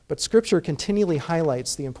 But Scripture continually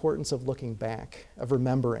highlights the importance of looking back, of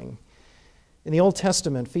remembering. In the Old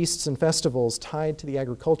Testament, feasts and festivals tied to the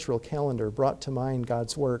agricultural calendar brought to mind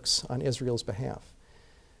God's works on Israel's behalf.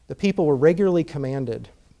 The people were regularly commanded,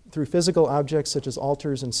 through physical objects such as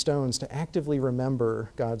altars and stones, to actively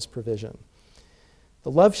remember God's provision. The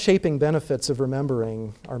love-shaping benefits of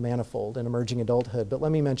remembering are manifold in emerging adulthood, but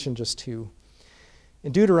let me mention just two.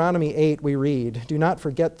 In Deuteronomy 8, we read, "Do not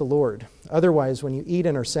forget the Lord. Otherwise, when you eat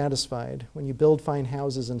and are satisfied, when you build fine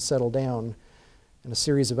houses and settle down, and a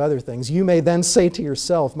series of other things, you may then say to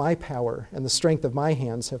yourself, my power and the strength of my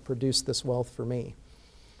hands have produced this wealth for me."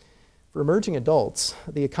 For emerging adults,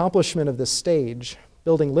 the accomplishment of this stage,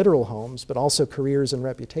 building literal homes, but also careers and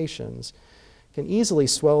reputations, can easily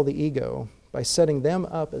swell the ego by setting them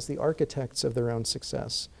up as the architects of their own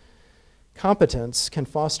success. Competence can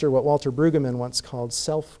foster what Walter Brueggemann once called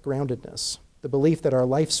self-groundedness, the belief that our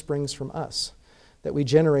life springs from us, that we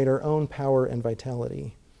generate our own power and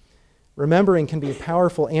vitality. Remembering can be a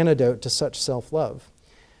powerful antidote to such self-love,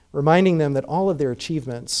 reminding them that all of their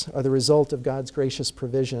achievements are the result of God's gracious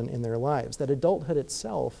provision in their lives, that adulthood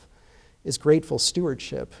itself is grateful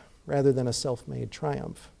stewardship rather than a self-made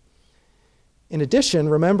triumph. In addition,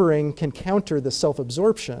 remembering can counter the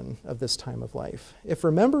self-absorption of this time of life. If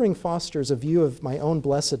remembering fosters a view of my own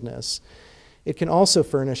blessedness, it can also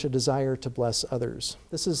furnish a desire to bless others.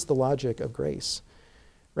 This is the logic of grace.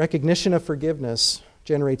 Recognition of forgiveness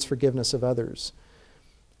generates forgiveness of others.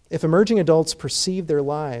 If emerging adults perceive their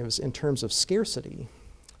lives in terms of scarcity,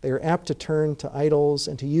 They are apt to turn to idols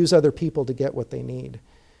and to use other people to get what they need.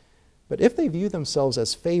 But if they view themselves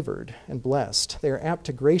as favored and blessed, they are apt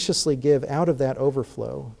to graciously give out of that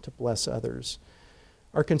overflow to bless others.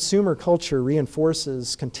 Our consumer culture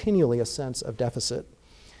reinforces continually a sense of deficit.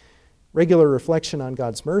 Regular reflection on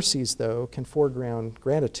God's mercies, though, can foreground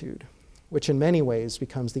gratitude, which in many ways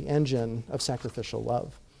becomes the engine of sacrificial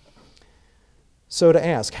love. So to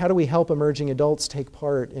ask, how do we help emerging adults take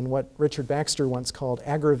part in what Richard Baxter once called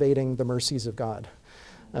aggravating the mercies of God,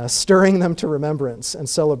 stirring them to remembrance and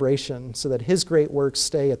celebration so that his great works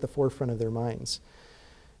stay at the forefront of their minds?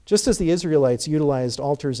 Just as the Israelites utilized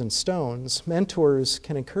altars and stones, mentors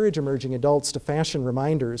can encourage emerging adults to fashion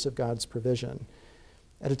reminders of God's provision.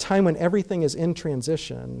 At a time when everything is in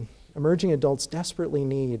transition, emerging adults desperately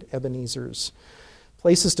need Ebenezers,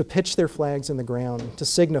 places to pitch their flags in the ground to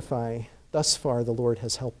signify, thus far the Lord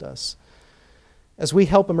has helped us. As we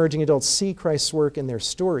help emerging adults see Christ's work in their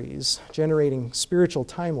stories, generating spiritual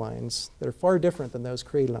timelines that are far different than those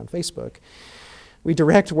created on Facebook, we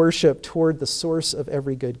direct worship toward the source of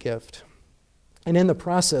every good gift. And in the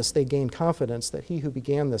process, they gain confidence that he who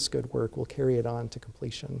began this good work will carry it on to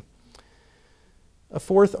completion. A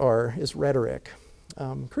fourth R is rhetoric.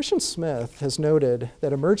 Christian Smith has noted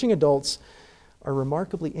that emerging adults are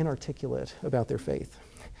remarkably inarticulate about their faith.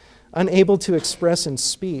 Unable to express in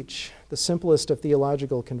speech the simplest of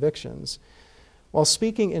theological convictions. While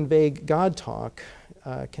speaking in vague God talk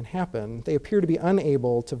can happen, they appear to be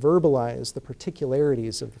unable to verbalize the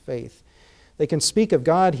particularities of the faith. They can speak of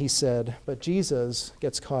God, he said, but Jesus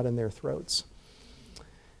gets caught in their throats.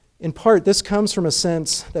 In part, this comes from a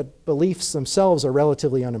sense that beliefs themselves are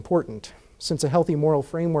relatively unimportant. Since a healthy moral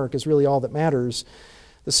framework is really all that matters,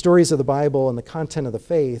 the stories of the Bible and the content of the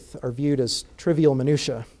faith are viewed as trivial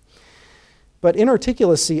minutiae. But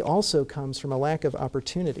inarticulacy also comes from a lack of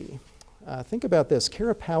opportunity. Think about this.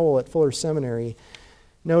 Kara Powell at Fuller Seminary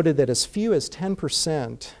noted that as few as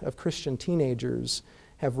 10% of Christian teenagers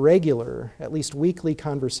have regular, at least weekly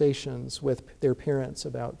conversations with their parents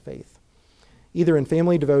about faith, either in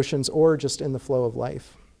family devotions or just in the flow of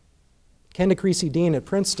life. Kenda Creasy-Dean at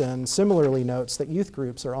Princeton similarly notes that youth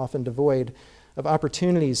groups are often devoid of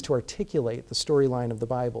opportunities to articulate the storyline of the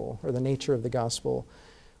Bible or the nature of the gospel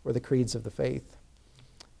or the creeds of the faith.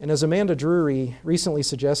 And as Amanda Drury recently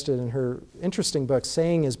suggested in her interesting book,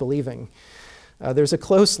 Saying is Believing, there's a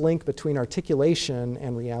close link between articulation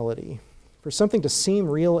and reality. For something to seem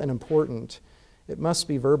real and important, it must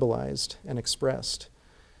be verbalized and expressed.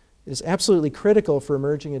 It is absolutely critical for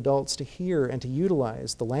emerging adults to hear and to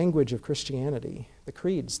utilize the language of Christianity, the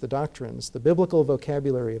creeds, the doctrines, the biblical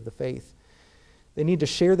vocabulary of the faith. They need to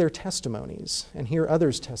share their testimonies and hear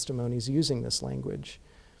others' testimonies using this language.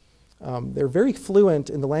 They're very fluent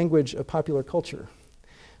in the language of popular culture,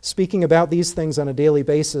 speaking about these things on a daily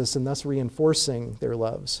basis and thus reinforcing their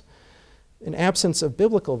loves. An absence of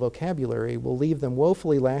biblical vocabulary will leave them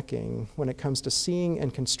woefully lacking when it comes to seeing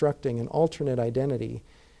and constructing an alternate identity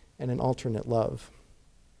and an alternate love.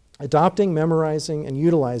 Adopting, memorizing, and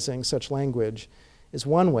utilizing such language is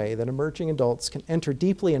one way that emerging adults can enter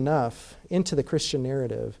deeply enough into the Christian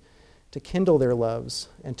narrative to kindle their loves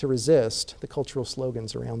and to resist the cultural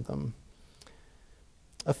slogans around them.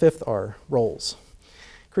 A fifth R, roles.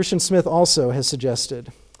 Christian Smith also has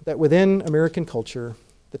suggested that within American culture,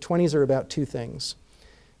 the 20s are about two things: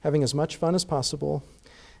 having as much fun as possible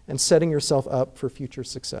and setting yourself up for future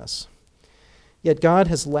success. Yet God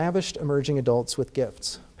has lavished emerging adults with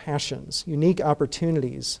gifts, passions, unique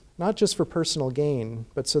opportunities, not just for personal gain,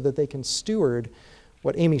 but so that they can steward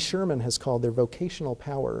what Amy Sherman has called their vocational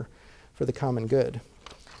power for the common good.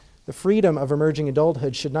 The freedom of emerging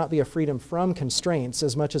adulthood should not be a freedom from constraints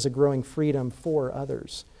as much as a growing freedom for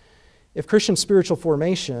others. If Christian spiritual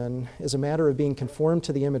formation is a matter of being conformed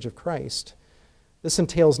to the image of Christ, this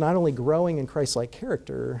entails not only growing in Christ-like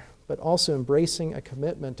character, but also embracing a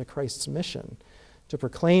commitment to Christ's mission to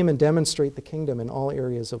proclaim and demonstrate the kingdom in all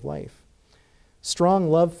areas of life. Strong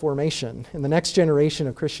love formation in the next generation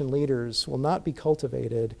of Christian leaders will not be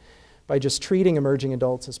cultivated by just treating emerging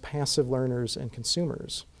adults as passive learners and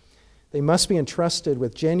consumers. They must be entrusted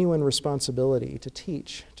with genuine responsibility to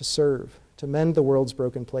teach, to serve, to mend the world's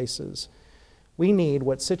broken places. We need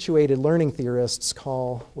what situated learning theorists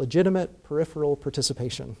call legitimate peripheral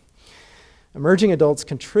participation. Emerging adults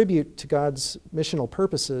contribute to God's missional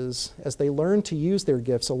purposes as they learn to use their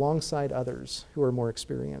gifts alongside others who are more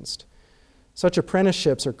experienced. Such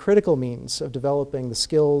apprenticeships are critical means of developing the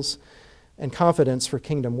skills and confidence for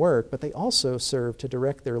kingdom work, but they also serve to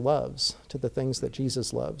direct their loves to the things that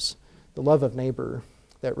Jesus loves, the love of neighbor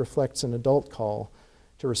that reflects an adult call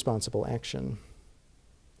to responsible action.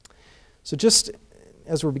 So just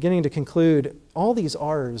as we're beginning to conclude, all these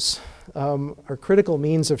R's are critical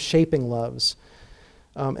means of shaping loves.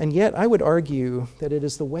 And yet, I would argue that it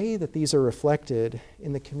is the way that these are reflected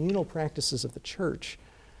in the communal practices of the church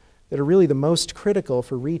that are really the most critical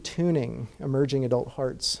for retuning emerging adult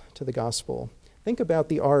hearts to the gospel. Think about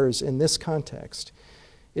the R's in this context.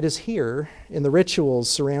 It is here, in the rituals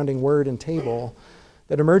surrounding word and table,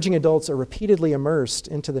 that emerging adults are repeatedly immersed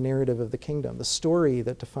into the narrative of the kingdom, the story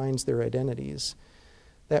that defines their identities.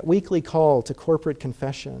 That weekly call to corporate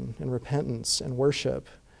confession and repentance and worship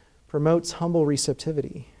promotes humble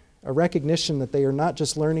receptivity, a recognition that they are not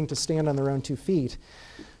just learning to stand on their own 2 feet,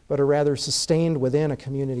 but are rather sustained within a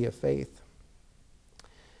community of faith.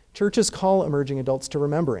 Churches call emerging adults to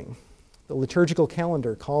remembering. The liturgical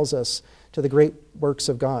calendar calls us to the great works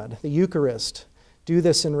of God. The Eucharist, do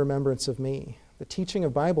this in remembrance of me. The teaching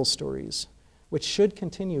of Bible stories, which should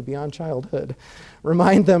continue beyond childhood,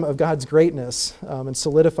 remind them of God's greatness and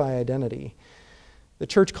solidify identity. The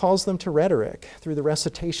church calls them to rhetoric through the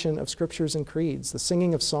recitation of scriptures and creeds, the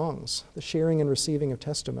singing of songs, the sharing and receiving of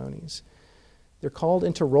testimonies. They're called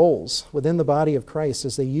into roles within the body of Christ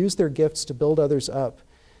as they use their gifts to build others up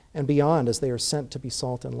and beyond as they are sent to be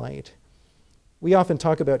salt and light. We often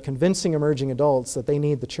talk about convincing emerging adults that they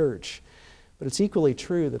need the church, but it's equally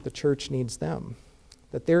true that the church needs them,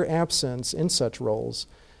 that their absence in such roles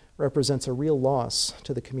represents a real loss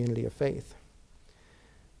to the community of faith.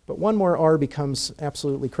 But one more R becomes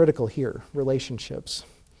absolutely critical here, relationships.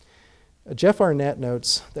 Jeff Arnett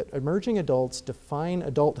notes that emerging adults define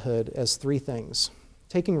adulthood as 3 things: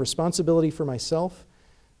 taking responsibility for myself,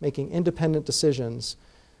 making independent decisions,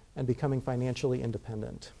 and becoming financially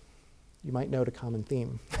independent. You might note a common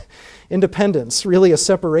theme. Independence, really a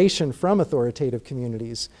separation from authoritative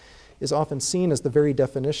communities, is often seen as the very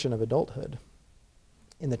definition of adulthood.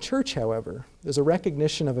 In the church, however, there's a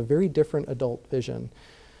recognition of a very different adult vision,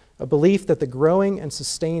 a belief that the growing and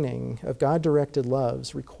sustaining of God-directed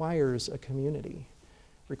loves requires a community,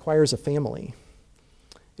 requires a family.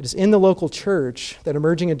 It is in the local church that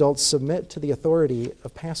emerging adults submit to the authority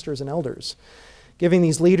of pastors and elders, giving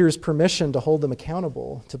these leaders permission to hold them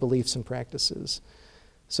accountable to beliefs and practices.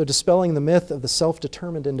 So, dispelling the myth of the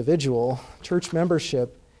self-determined individual, church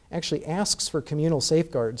membership actually asks for communal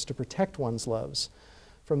safeguards to protect one's loves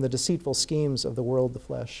from the deceitful schemes of the world, the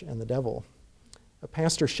flesh, and the devil. A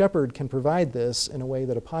pastor shepherd can provide this in a way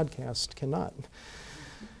that a podcast cannot.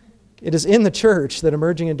 It is in the church that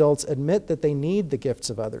emerging adults admit that they need the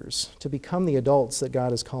gifts of others to become the adults that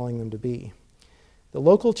God is calling them to be. The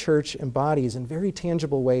local church embodies in very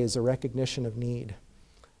tangible ways a recognition of need,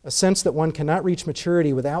 a sense that one cannot reach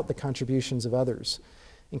maturity without the contributions of others,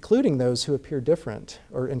 including those who appear different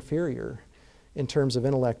or inferior in terms of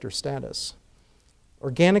intellect or status.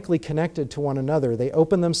 Organically connected to one another, they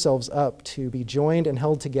open themselves up to be joined and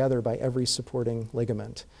held together by every supporting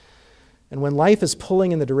ligament. And when life is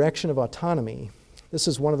pulling in the direction of autonomy, this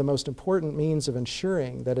is one of the most important means of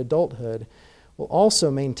ensuring that adulthood will also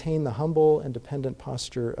maintain the humble and dependent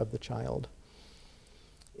posture of the child.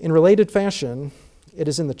 In related fashion, it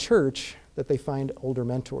is in the church that they find older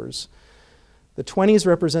mentors. The 20s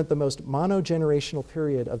represent the most monogenerational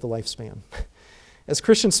period of the lifespan. As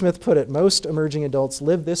Christian Smith put it, most emerging adults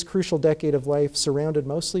live this crucial decade of life surrounded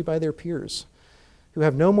mostly by their peers, who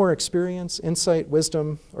have no more experience, insight,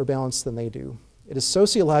 wisdom, or balance than they do. It is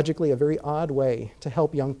sociologically a very odd way to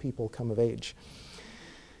help young people come of age.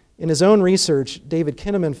 In his own research, David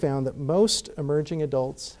Kinnaman found that most emerging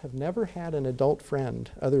adults have never had an adult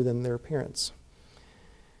friend other than their parents.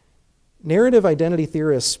 Narrative identity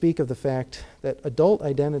theorists speak of the fact that adult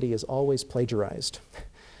identity is always plagiarized,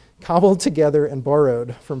 cobbled together and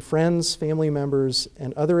borrowed from friends, family members,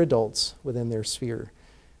 and other adults within their sphere.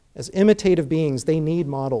 As imitative beings, they need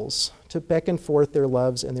models to beckon forth their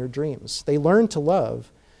loves and their dreams. They learn to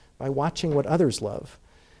love by watching what others love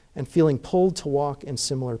and feeling pulled to walk in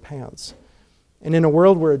similar paths. And in a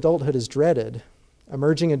world where adulthood is dreaded,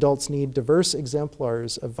 emerging adults need diverse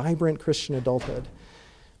exemplars of vibrant Christian adulthood,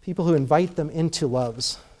 people who invite them into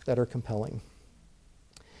loves that are compelling.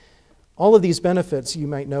 All of these benefits, you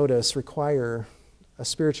might notice, require a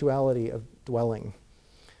spirituality of dwelling,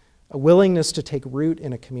 a willingness to take root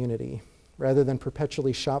in a community rather than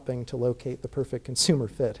perpetually shopping to locate the perfect consumer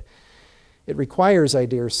fit. It requires, I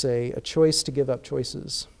dare say, a choice to give up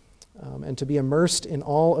choices and to be immersed in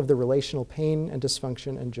all of the relational pain and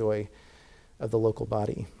dysfunction and joy of the local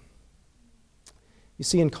body. You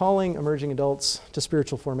see, in calling emerging adults to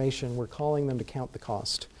spiritual formation, we're calling them to count the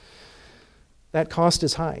cost. That cost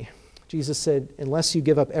is high. Jesus said, unless you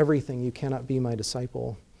give up everything, you cannot be my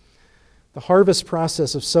disciple. The harvest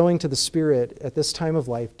process of sowing to the Spirit at this time of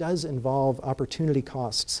life does involve opportunity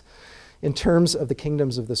costs in terms of the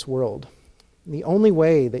kingdoms of this world. And the only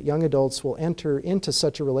way that young adults will enter into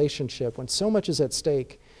such a relationship when so much is at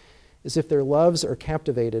stake is if their loves are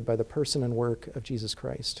captivated by the person and work of Jesus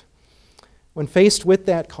Christ. When faced with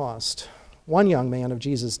that cost, one young man of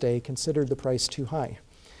Jesus' day considered the price too high.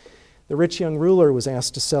 The rich young ruler was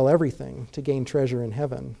asked to sell everything to gain treasure in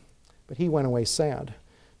heaven, but he went away sad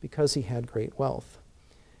because he had great wealth.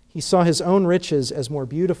 He saw his own riches as more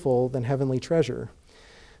beautiful than heavenly treasure.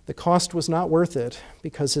 The cost was not worth it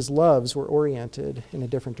because his loves were oriented in a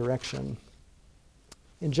different direction.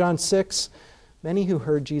 In John 6, many who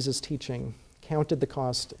heard Jesus' teaching counted the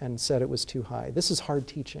cost and said it was too high. This is hard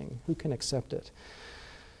teaching. Who can accept it?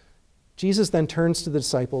 Jesus then turns to the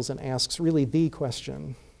disciples and asks really the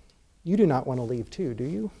question. You do not want to leave too, do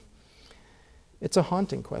you? It's a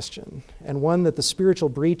haunting question, and one that the spiritual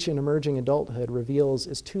breach in emerging adulthood reveals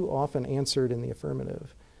is too often answered in the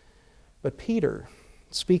affirmative. But Peter,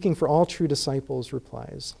 speaking for all true disciples,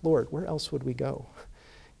 replies, Lord, where else would we go?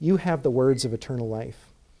 You have the words of eternal life.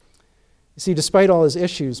 You see, despite all his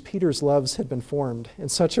issues, Peter's loves had been formed in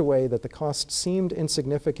such a way that the cost seemed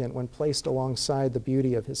insignificant when placed alongside the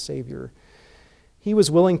beauty of his Savior. He was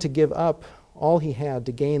willing to give up all he had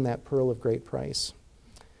to gain that pearl of great price.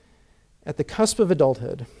 At the cusp of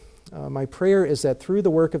adulthood, my prayer is that through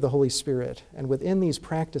the work of the Holy Spirit and within these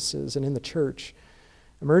practices and in the church,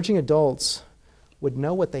 emerging adults would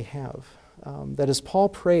know what they have, that as Paul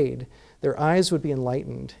prayed, their eyes would be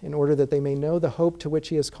enlightened in order that they may know the hope to which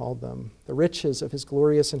he has called them, the riches of his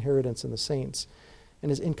glorious inheritance in the saints,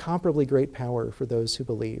 and his incomparably great power for those who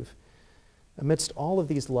believe. Amidst all of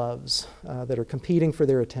these loves that are competing for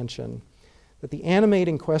their attention, that the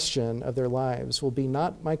animating question of their lives will be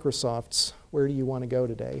not Microsoft's, where do you want to go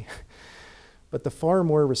today, but the far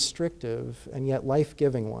more restrictive and yet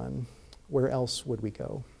life-giving one, where else would we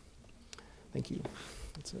go? Thank you.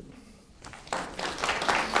 That's it.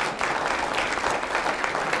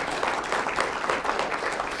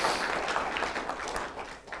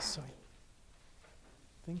 So I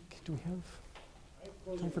think, do we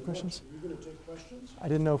have time for questions? Are you going to take questions? I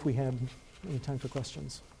didn't know if we had any time for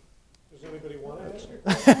questions. Does anybody want to answer?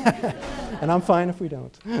 And I'm fine if we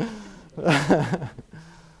don't. We'll have a time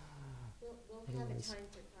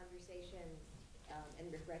for conversation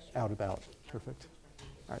and refreshment. Out about. Perfect.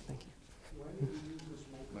 All right, thank you. Do I need to use this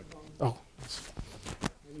microphone? Oh, yes.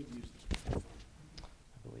 I need to use this microphone.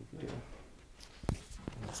 I believe you do.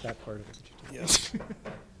 And it's that part of it that you do. Yes.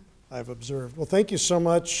 I've observed. Well, thank you so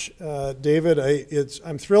much, David.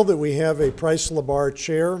 I'm thrilled that we have a Price-LeBar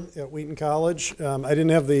chair at Wheaton College. I didn't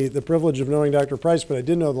have the privilege of knowing Dr. Price, but I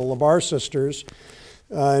did know the LeBar sisters.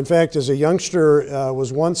 In fact, as a youngster,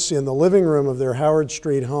 was once in the living room of their Howard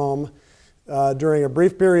Street home during a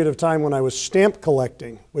brief period of time when I was stamp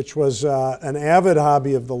collecting, which was an avid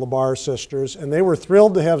hobby of the LeBar sisters, and they were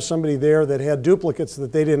thrilled to have somebody there that had duplicates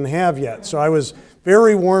that they didn't have yet. So I was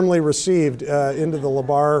very warmly received into the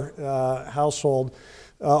LeBar household.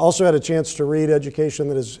 Also had a chance to read education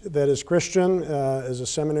that is Christian as a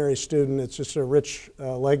seminary student. It's just a rich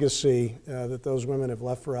legacy that those women have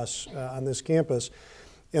left for us on this campus.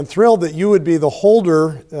 And thrilled that you would be the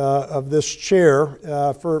holder of this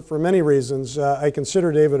chair for many reasons. I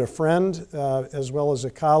consider David a friend as well as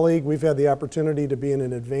a colleague. We've had the opportunity to be in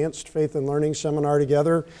an advanced faith and learning seminar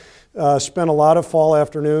together. Spent a lot of fall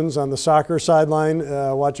afternoons on the soccer sideline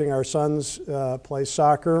watching our sons play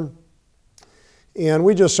soccer. And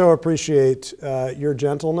we just so appreciate your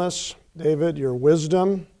gentleness, David, your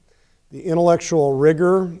wisdom, the intellectual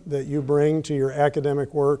rigor that you bring to your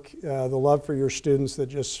academic work, the love for your students that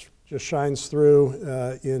just shines through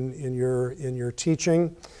in your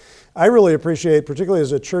teaching. I really appreciate, particularly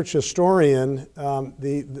as a church historian,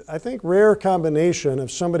 the I think rare combination of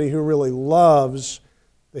somebody who really loves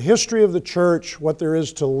the history of the church, what there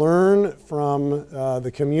is to learn from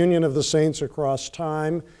the communion of the saints across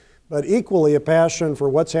time, but equally a passion for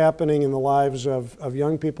what's happening in the lives of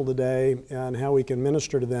young people today and how we can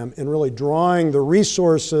minister to them, and really drawing the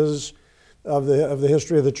resources of the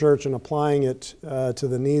history of the church and applying it to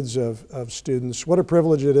the needs of students. What a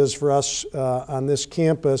privilege it is for us on this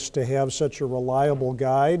campus to have such a reliable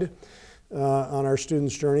guide on our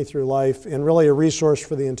students' journey through life, and really a resource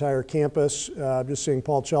for the entire campus. Just seeing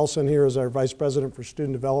Paul Chelson here as our Vice President for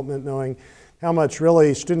Student Development, knowing how much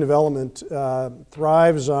really student development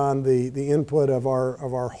thrives on the input of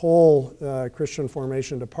our whole Christian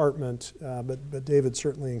formation department, but David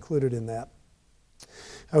certainly included in that.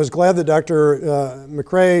 I was glad that Dr.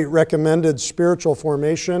 McRae recommended spiritual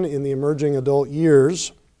formation in the emerging adult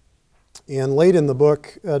years. And late in the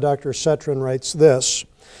book, Dr. Setran writes this: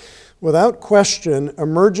 "Without question,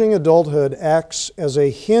 emerging adulthood acts as a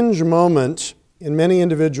hinge moment in many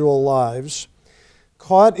individual lives.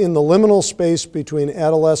 Caught in the liminal space between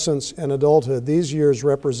adolescence and adulthood, these years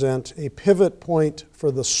represent a pivot point for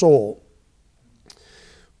the soul."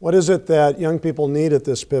 What is it that young people need at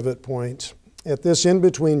this pivot point? At this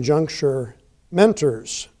in-between juncture,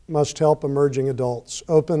 mentors must help emerging adults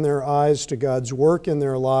open their eyes to God's work in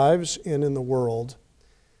their lives and in the world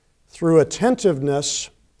through attentiveness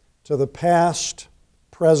to the past,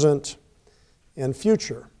 present, and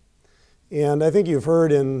future. And I think you've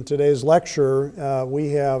heard in today's lecture, we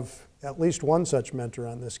have at least one such mentor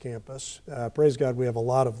on this campus. Praise God, we have a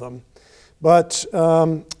lot of them. But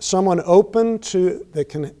someone that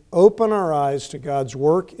can open our eyes to God's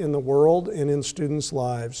work in the world and in students'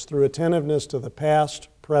 lives through attentiveness to the past,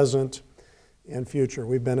 present, and future.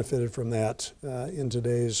 We've benefited from that in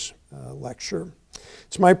today's lecture.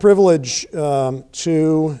 It's my privilege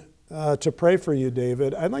to pray for you,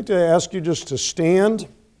 David. I'd like to ask you just to stand.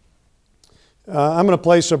 I'm going to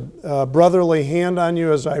place a brotherly hand on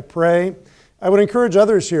you as I pray. I would encourage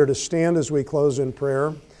others here to stand as we close in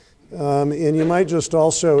prayer. And you might just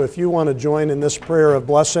also, if you want to join in this prayer of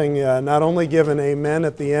blessing, not only give an amen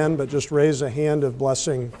at the end, but just raise a hand of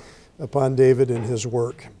blessing upon David and his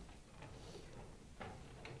work.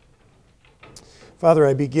 Father,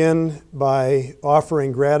 I begin by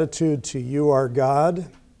offering gratitude to you, our God,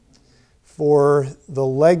 for the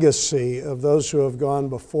legacy of those who have gone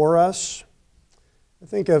before us. I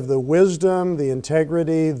think of the wisdom, the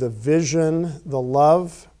integrity, the vision, the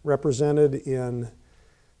love represented in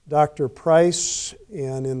Dr. Price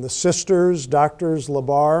and in the sisters, Doctors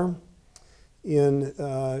LeBar,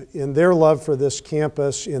 in their love for this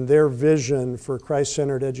campus, in their vision for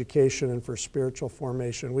Christ-centered education and for spiritual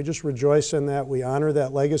formation. We just rejoice in that. We honor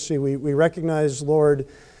that legacy. We recognize, Lord,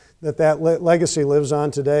 that legacy lives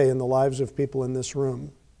on today in the lives of people in this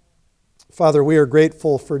room. Father, we are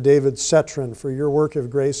grateful for David Setran, for your work of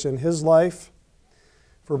grace in his life,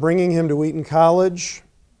 for bringing him to Wheaton College,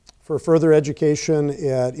 for further education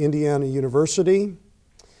at Indiana University,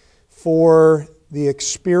 for the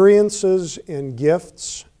experiences and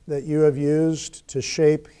gifts that you have used to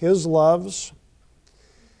shape his loves,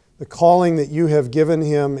 the calling that you have given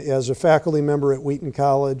him as a faculty member at Wheaton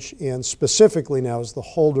College, and specifically now as the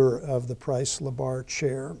holder of the Price-LeBar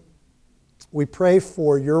Chair. We pray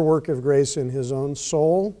for your work of grace in his own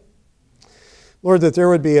soul. Lord, that there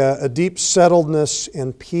would be a deep settledness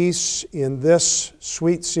and peace in this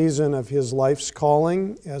sweet season of his life's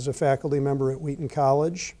calling as a faculty member at Wheaton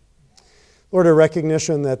College. Lord, a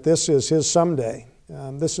recognition that this is his someday.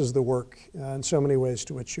 This is the work in so many ways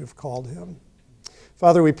to which you've called him.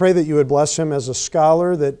 Father, we pray that you would bless him as a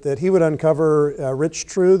scholar, that he would uncover rich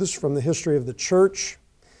truths from the history of the church,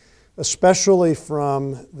 especially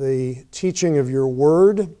from the teaching of your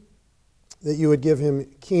word, that you would give him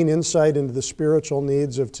keen insight into the spiritual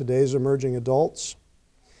needs of today's emerging adults.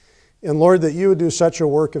 And Lord, that you would do such a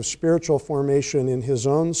work of spiritual formation in his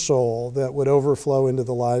own soul that would overflow into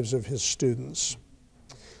the lives of his students.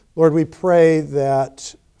 Lord, we pray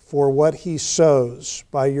that for what he sows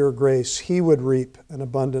by your grace, he would reap an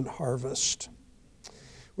abundant harvest.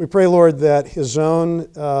 We pray, Lord, that his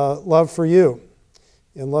own love for you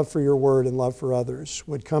and love for your word and love for others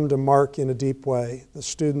would come to mark in a deep way the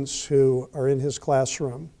students who are in his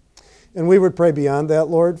classroom. And we would pray beyond that,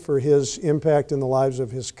 Lord, for his impact in the lives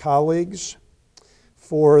of his colleagues,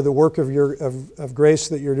 for the work of grace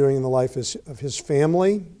that you're doing in the life of his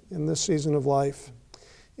family in this season of life.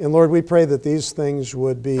 And Lord, we pray that these things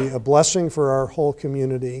would be a blessing for our whole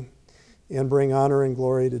community and bring honor and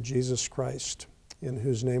glory to Jesus Christ, in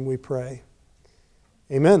whose name we pray.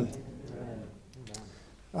 Amen.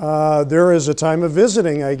 There is a time of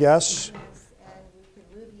visiting, I guess.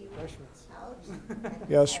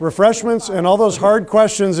 Yes, refreshments and all those hard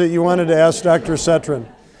questions that you wanted to ask Dr. Setran.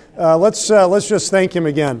 Let's just thank him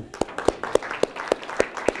again.